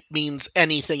functionally it means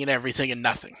anything and everything and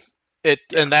nothing.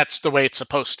 And that's the way it's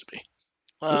supposed to be.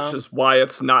 Which is why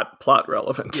it's not plot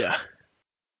relevant. Yeah.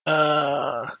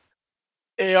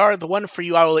 AR, the one for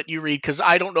you, I will let you read because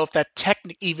I don't know if that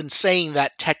even saying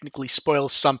that technically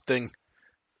spoils something.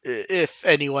 If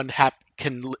anyone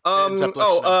ends up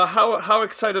listening. How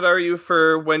excited are you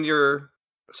for when your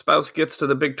spouse gets to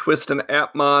the big twist in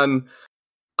Atmon?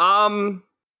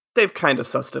 They've kind of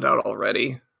sussed it out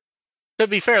already. To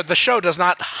be fair, the show does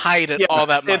not hide it all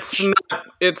that much.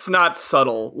 It's not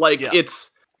subtle.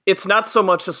 It's not so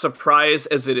much a surprise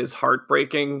as it is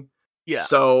heartbreaking. Yeah.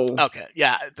 So okay.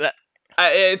 Yeah.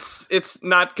 It's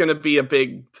not going to be a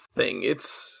big thing.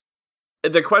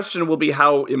 The question will be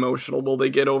how emotional will they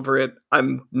get over it.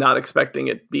 I'm not expecting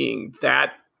it being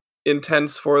that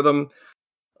intense for them.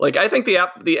 I think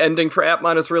the ending for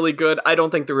Atmon is really good. I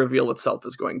don't think the reveal itself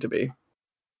is going to be.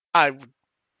 I would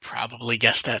probably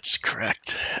guess that's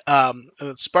correct.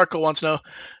 Sparkle wants to know,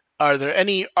 are there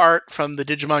any art from the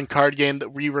Digimon card game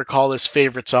that we recall as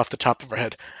favorites off the top of our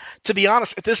head? To be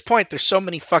honest, at this point, there's so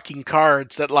many fucking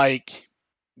cards that I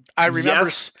remember.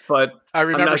 Yes, but I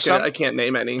remember some. I can't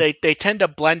name any. They tend to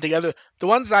blend together. The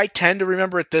ones I tend to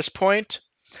remember at this point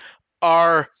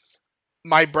are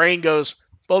my brain goes,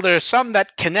 well, there's some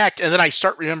that connect, and then I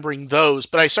start remembering those.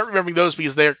 But I start remembering those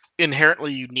because they're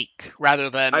inherently unique, rather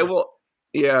than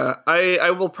Yeah,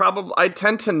 I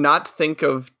tend to not think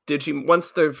of Digimon,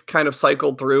 once they've kind of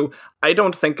cycled through, I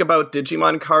don't think about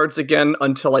Digimon cards again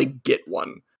until I get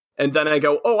one. And then I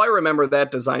go, oh, I remember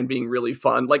that design being really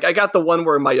fun. Like, I got the one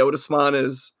where Vamdemon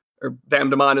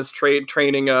is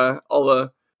training all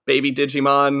the baby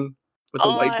Digimon with the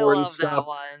whiteboard and stuff.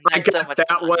 I love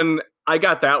that one. I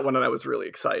got that one and I was really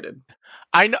excited.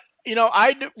 I know,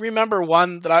 I remember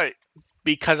one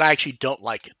because I actually don't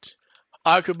like it.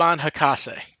 Agumon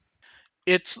Hakase.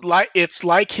 It's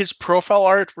like his profile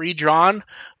art redrawn,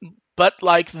 but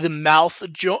like the mouth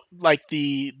like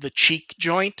the cheek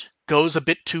joint goes a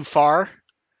bit too far,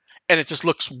 and it just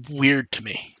looks weird to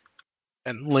me.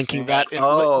 And linking that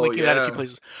a few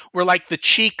places where like the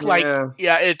cheek,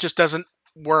 it just doesn't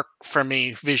work for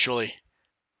me visually.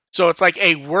 So it's like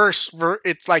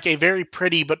it's like a very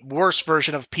pretty but worse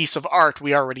version of piece of art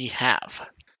we already have.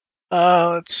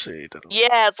 Let's see.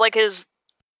 Yeah, it's like his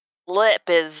lip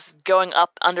is going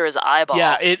up under his eyeball.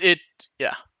 Yeah,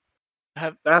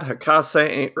 that Hakase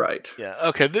ain't right. Yeah,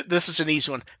 okay, this is an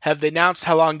easy one. Have they announced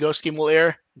how long Ghost Game will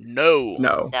air?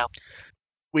 No.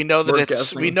 We know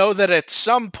that at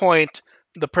some point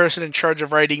the person in charge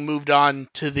of writing moved on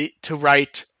to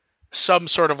write some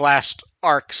sort of last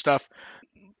arc stuff,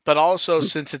 but also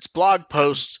since it's blog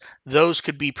posts, those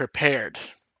could be prepared.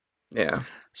 Yeah.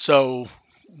 So,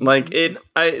 like it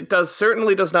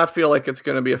certainly does not feel like it's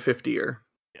going to be a 50-year.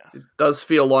 Yeah. It does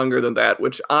feel longer than that,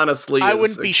 which honestly I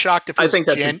wouldn't be shocked if it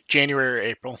was January or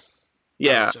April.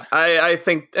 Yeah, I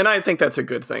think that's a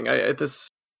good thing.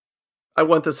 I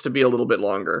want this to be a little bit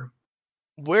longer.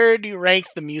 Where do you rank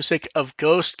the music of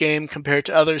Ghost Game compared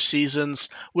to other seasons,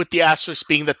 with the asterisk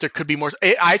being that there could be more?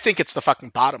 I think it's the fucking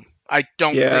bottom. I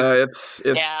don't think... it's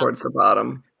towards the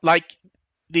bottom. Like,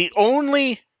 the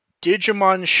only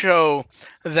Digimon show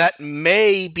that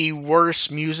may be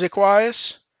worse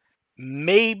music-wise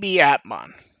may be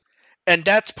Atmon. And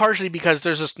that's partially because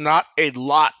there's just not a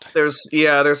lot. There's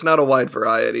not a wide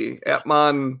variety.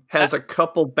 Atmon has a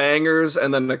couple bangers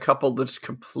and then a couple that's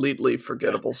completely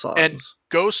forgettable songs. And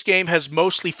Ghost Game has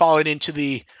mostly fallen into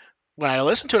when I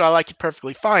listen to it, I like it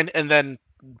perfectly fine, and then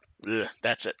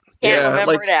that's it. Can't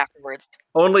remember it afterwards.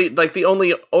 Only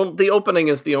the opening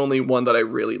is the only one that I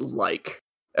really like.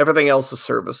 Everything else is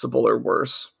serviceable or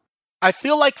worse. I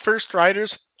feel like First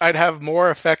Riders I'd have more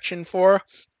affection for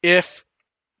if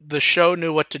the show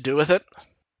knew what to do with it.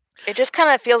 It just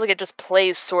kind of feels like it just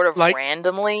plays sort of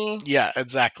randomly. Yeah,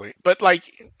 exactly. But like,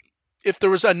 if there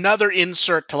was another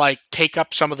insert to like take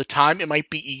up some of the time, it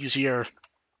might be easier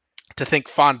to think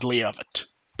fondly of it.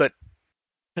 But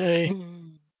hey,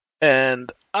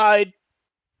 and I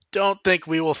don't think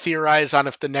we will theorize on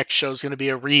if the next show is going to be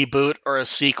a reboot or a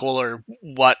sequel or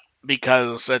what,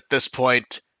 because at this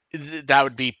point, that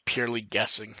would be purely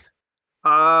guessing.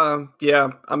 Yeah,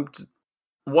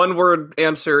 one word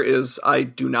answer is I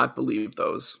do not believe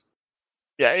those.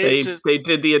 Yeah, they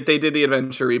did the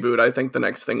adventure reboot. I think the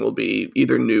next thing will be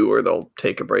either new or they'll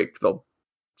take a break. They'll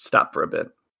stop for a bit.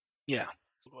 Yeah,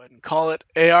 go ahead and call it.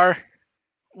 AR,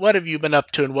 what have you been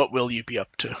up to, and what will you be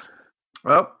up to?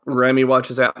 Well, Remy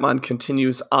Watches Atmon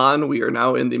continues on. We are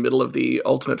now in the middle of the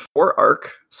Ultimate 4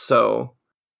 arc, so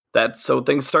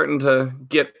things starting to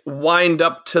get wind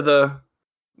up to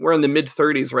we're in the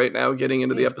mid-30s right now, getting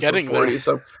into the episode 40, there.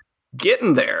 So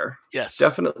getting there. Yes.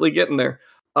 Definitely getting there.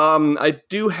 I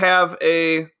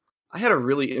had a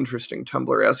really interesting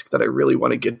Tumblr ask that I really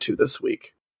want to get to this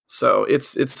week. So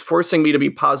it's forcing me to be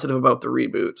positive about the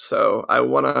reboot. So I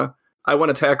want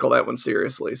to tackle that one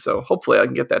seriously. So hopefully I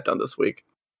can get that done this week.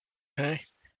 Okay.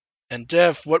 And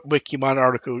Dev, what Wikimon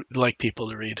article would you like people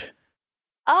to read?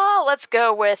 Let's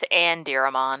go with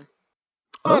Andiramon.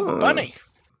 Oh, Bunny.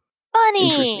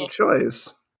 Interesting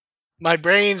choice. My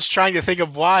brain's trying to think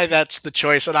of why that's the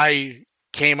choice, and I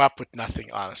came up with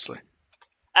nothing, honestly.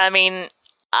 I mean,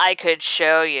 I could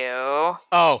show you.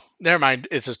 Oh, never mind.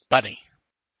 It's just Bunny.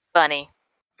 Bunny.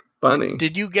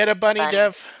 Did you get a bunny,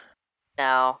 Dev?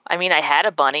 No. I mean, I had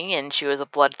a bunny, and she was a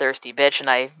bloodthirsty bitch, and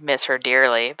I miss her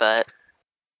dearly, but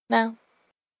no.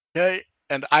 Okay,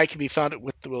 and I can be found at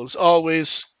With the Will as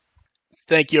always.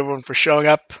 Thank you, everyone, for showing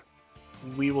up.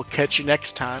 We will catch you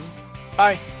next time.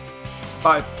 Bye.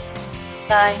 Bye.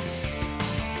 Bye.